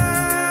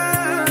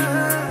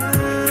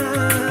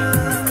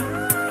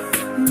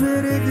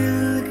 मेरे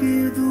दिल की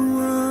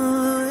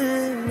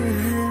दुआएं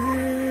हैं।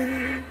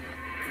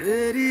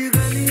 तेरी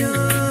गलियां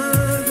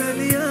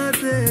गलियां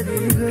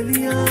तेरी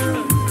गलियां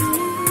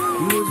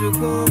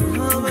मुझको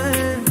भावे,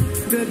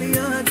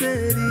 गलियां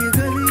तेरी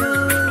गलियां,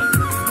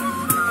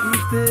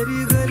 तेरी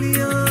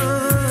गलियां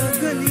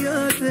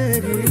गलियां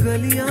तेरी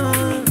गलियां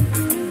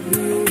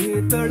यूं ही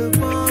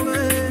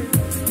तड़पावे,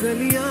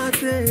 गलियां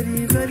तेरी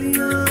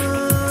गलियां।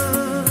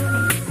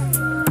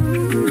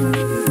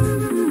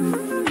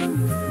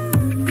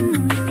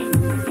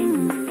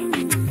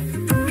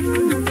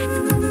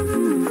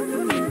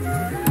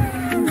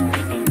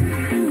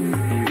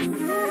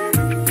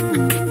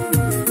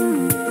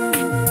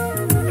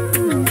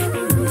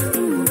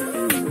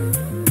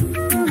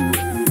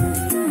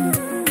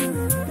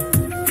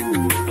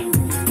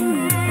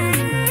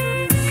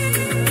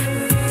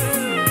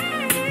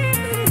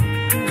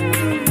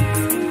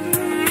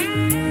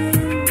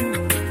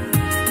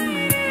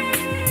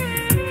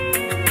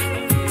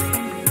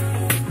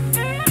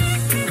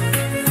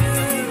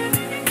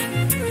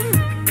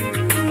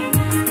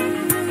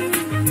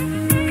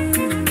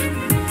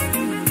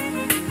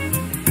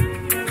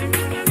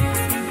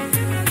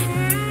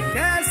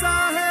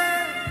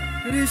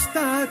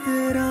 रिश्ता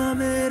तेरा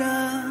मेरा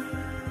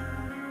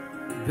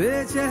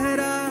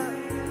बेचेहरा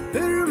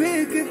फिर भी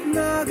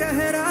कितना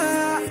गहरा,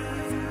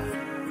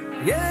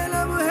 ये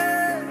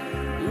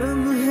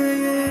लम्हे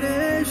ये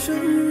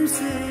रेशम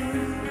से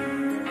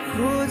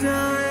खो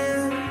जाए,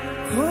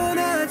 खो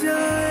ना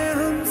जाए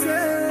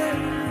हमसे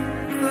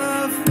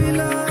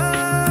काफिला।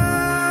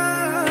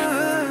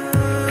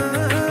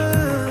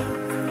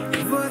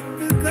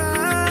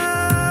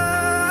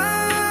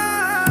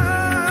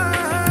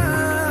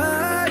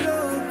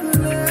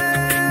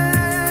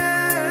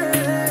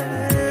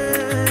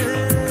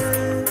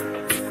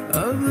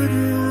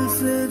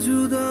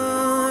 जुदा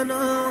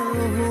ना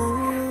हो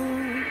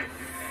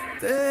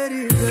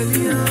तेरी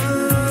गलियां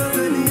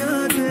गलियां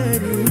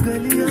तेरी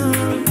गलियां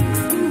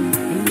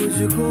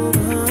मुझको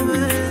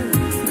भावे,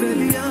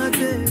 गलियां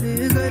तेरी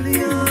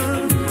गलियां,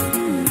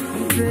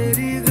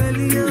 तेरी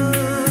गलियां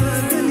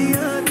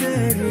गलियां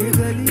तेरी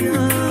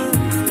गलियां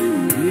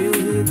यूं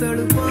ही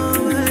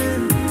तड़पावे,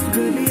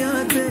 गलियां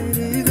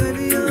तेरी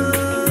गलियां।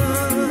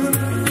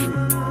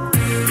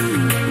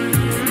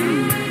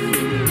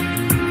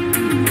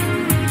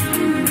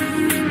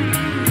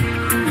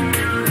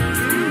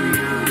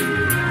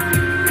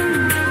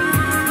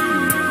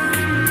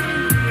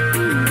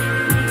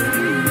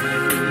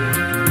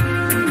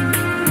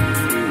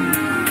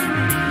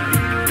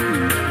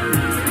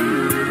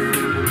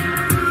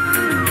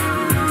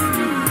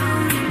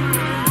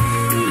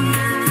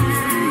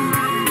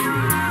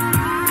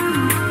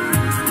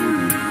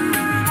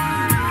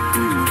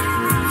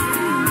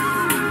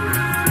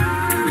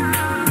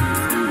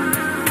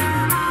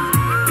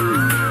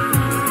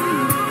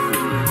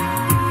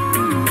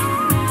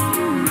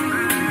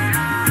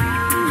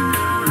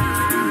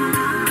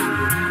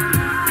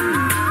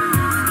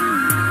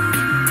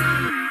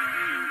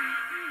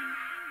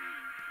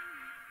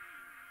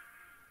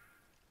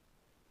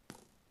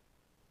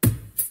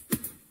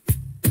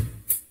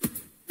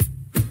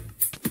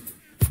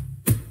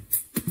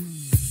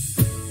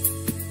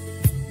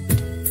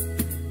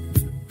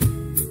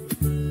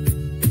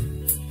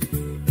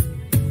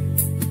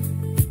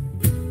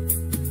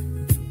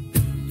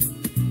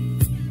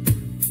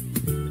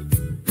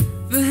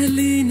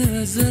 पहली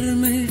नजर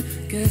में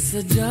कैसा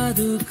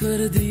जादू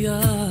कर दिया,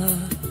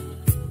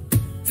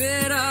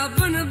 तेरा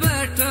बन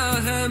बैठा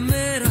है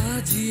मेरा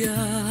जिया।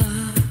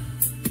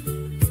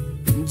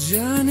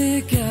 जाने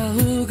क्या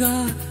होगा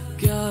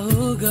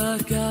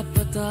क्या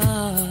पता,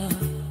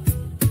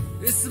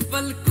 इस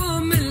पल को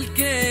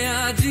मिलके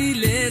आज ही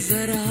ले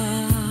जरा।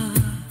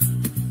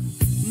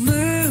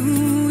 मैं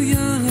हूँ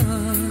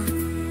यहाँ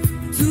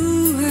तू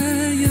है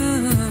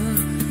यहाँ,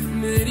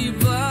 मेरी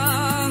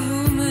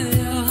बाहों में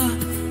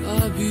आ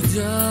भी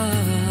जा।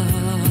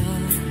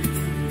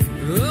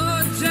 ओ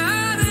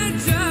जाने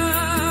जा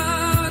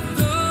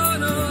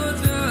दोनों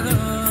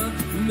जहां,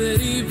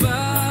 मेरी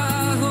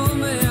बाहों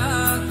में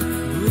आ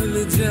भूल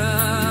जा।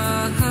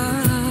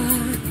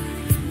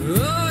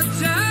 ओ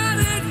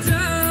जाने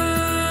जा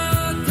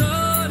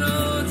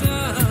दोनों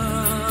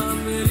जहां,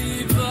 मेरी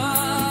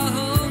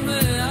बाहों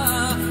में आ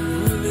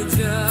भूल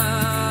जा।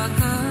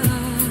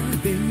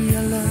 Baby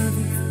I love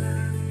you,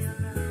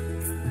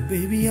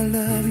 baby I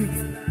love you,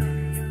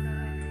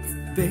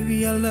 baby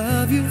I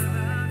love you,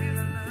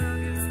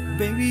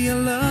 baby I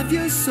love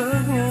you so,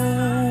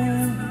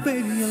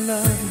 baby I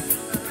love you,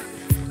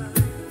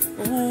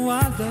 oh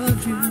I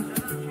love you,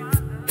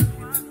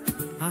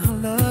 I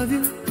love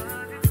you,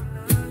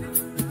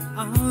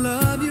 I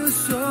love you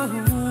so,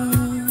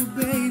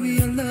 baby,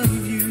 I love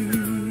you.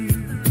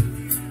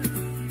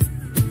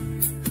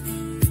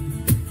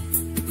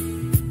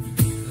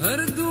 हर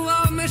दुआ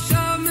में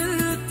शामिल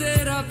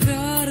तेरा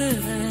प्यार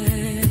है,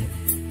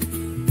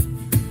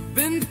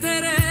 बिन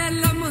तेरे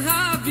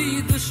लम्हा भी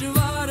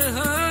दुश्वार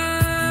है।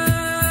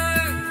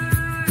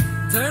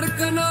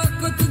 धड़कनों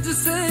को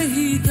तुझसे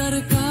ही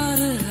दरकार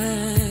है,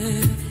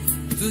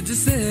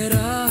 तुझसे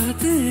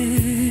राहते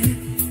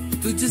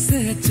तुझसे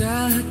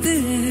चाहते।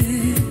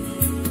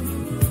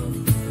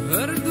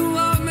 हर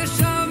दुआ में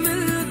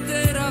शामिल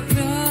तेरा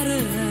प्यार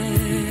है,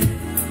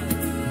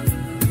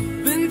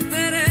 बिन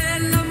तेरे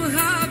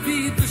लम्हा भी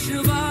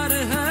दुश्वार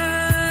है।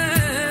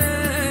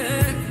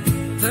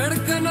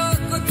 धड़कनों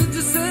को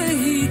तुझसे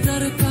ही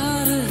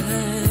दरकार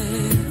है,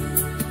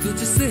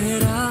 तुझसे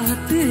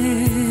राहते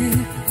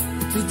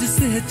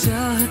तुझसे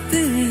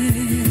चाहते।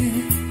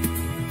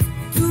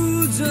 तू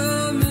जो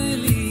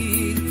मिली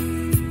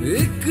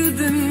एक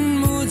दिन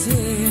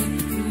मुझे,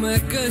 मैं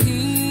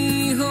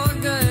कहीं हो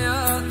गया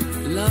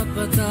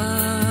लापता।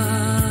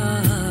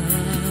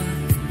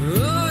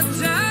 ओ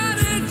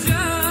जाने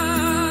जा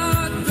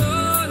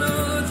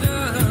दोनों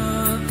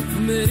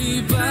जहां, मेरी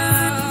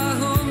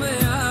बाहों में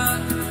आ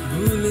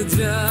भूल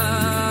जा।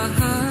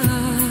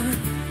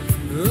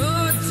 ओ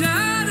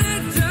जाने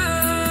जा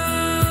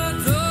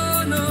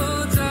दोनों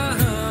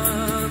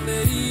जहां,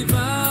 मेरी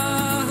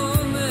बाहों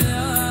में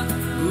आ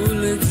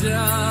भूल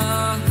जा।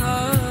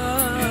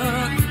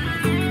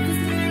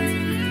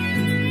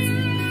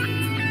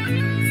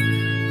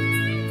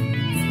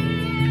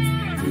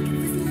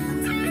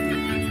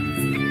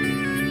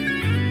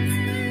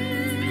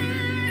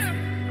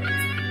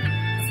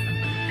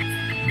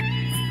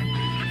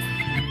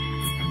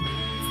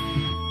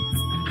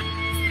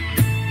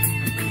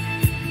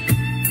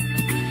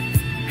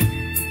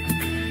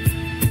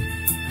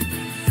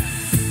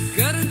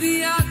 कर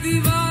दिया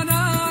दीवाना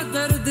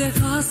दर्द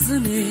खास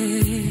ने,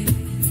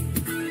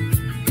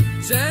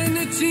 चैन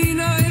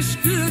छीना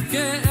इश्क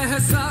के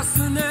एहसास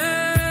ने।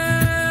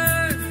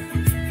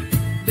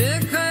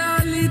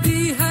 बेख्याली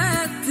दी है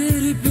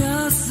तेरी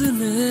प्यास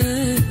ने,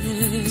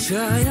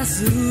 शायद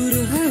जरूर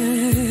है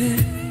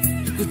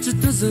कुछ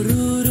तो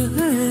जरूर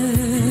है।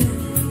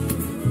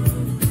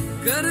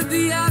 कर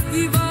दिया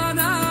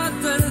दीवाना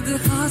दर्द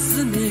खास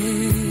ने,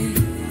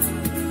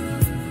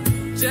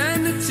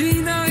 चैन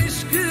छीना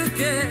इश्क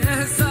के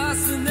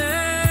एहसास ने।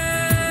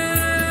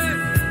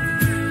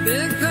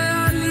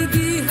 बेख्याली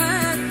दी है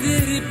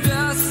तेरी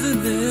प्यास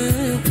ने,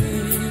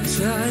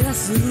 शायद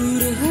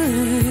जरूर है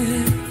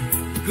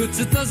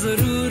कुछ तो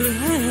जरूर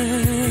है।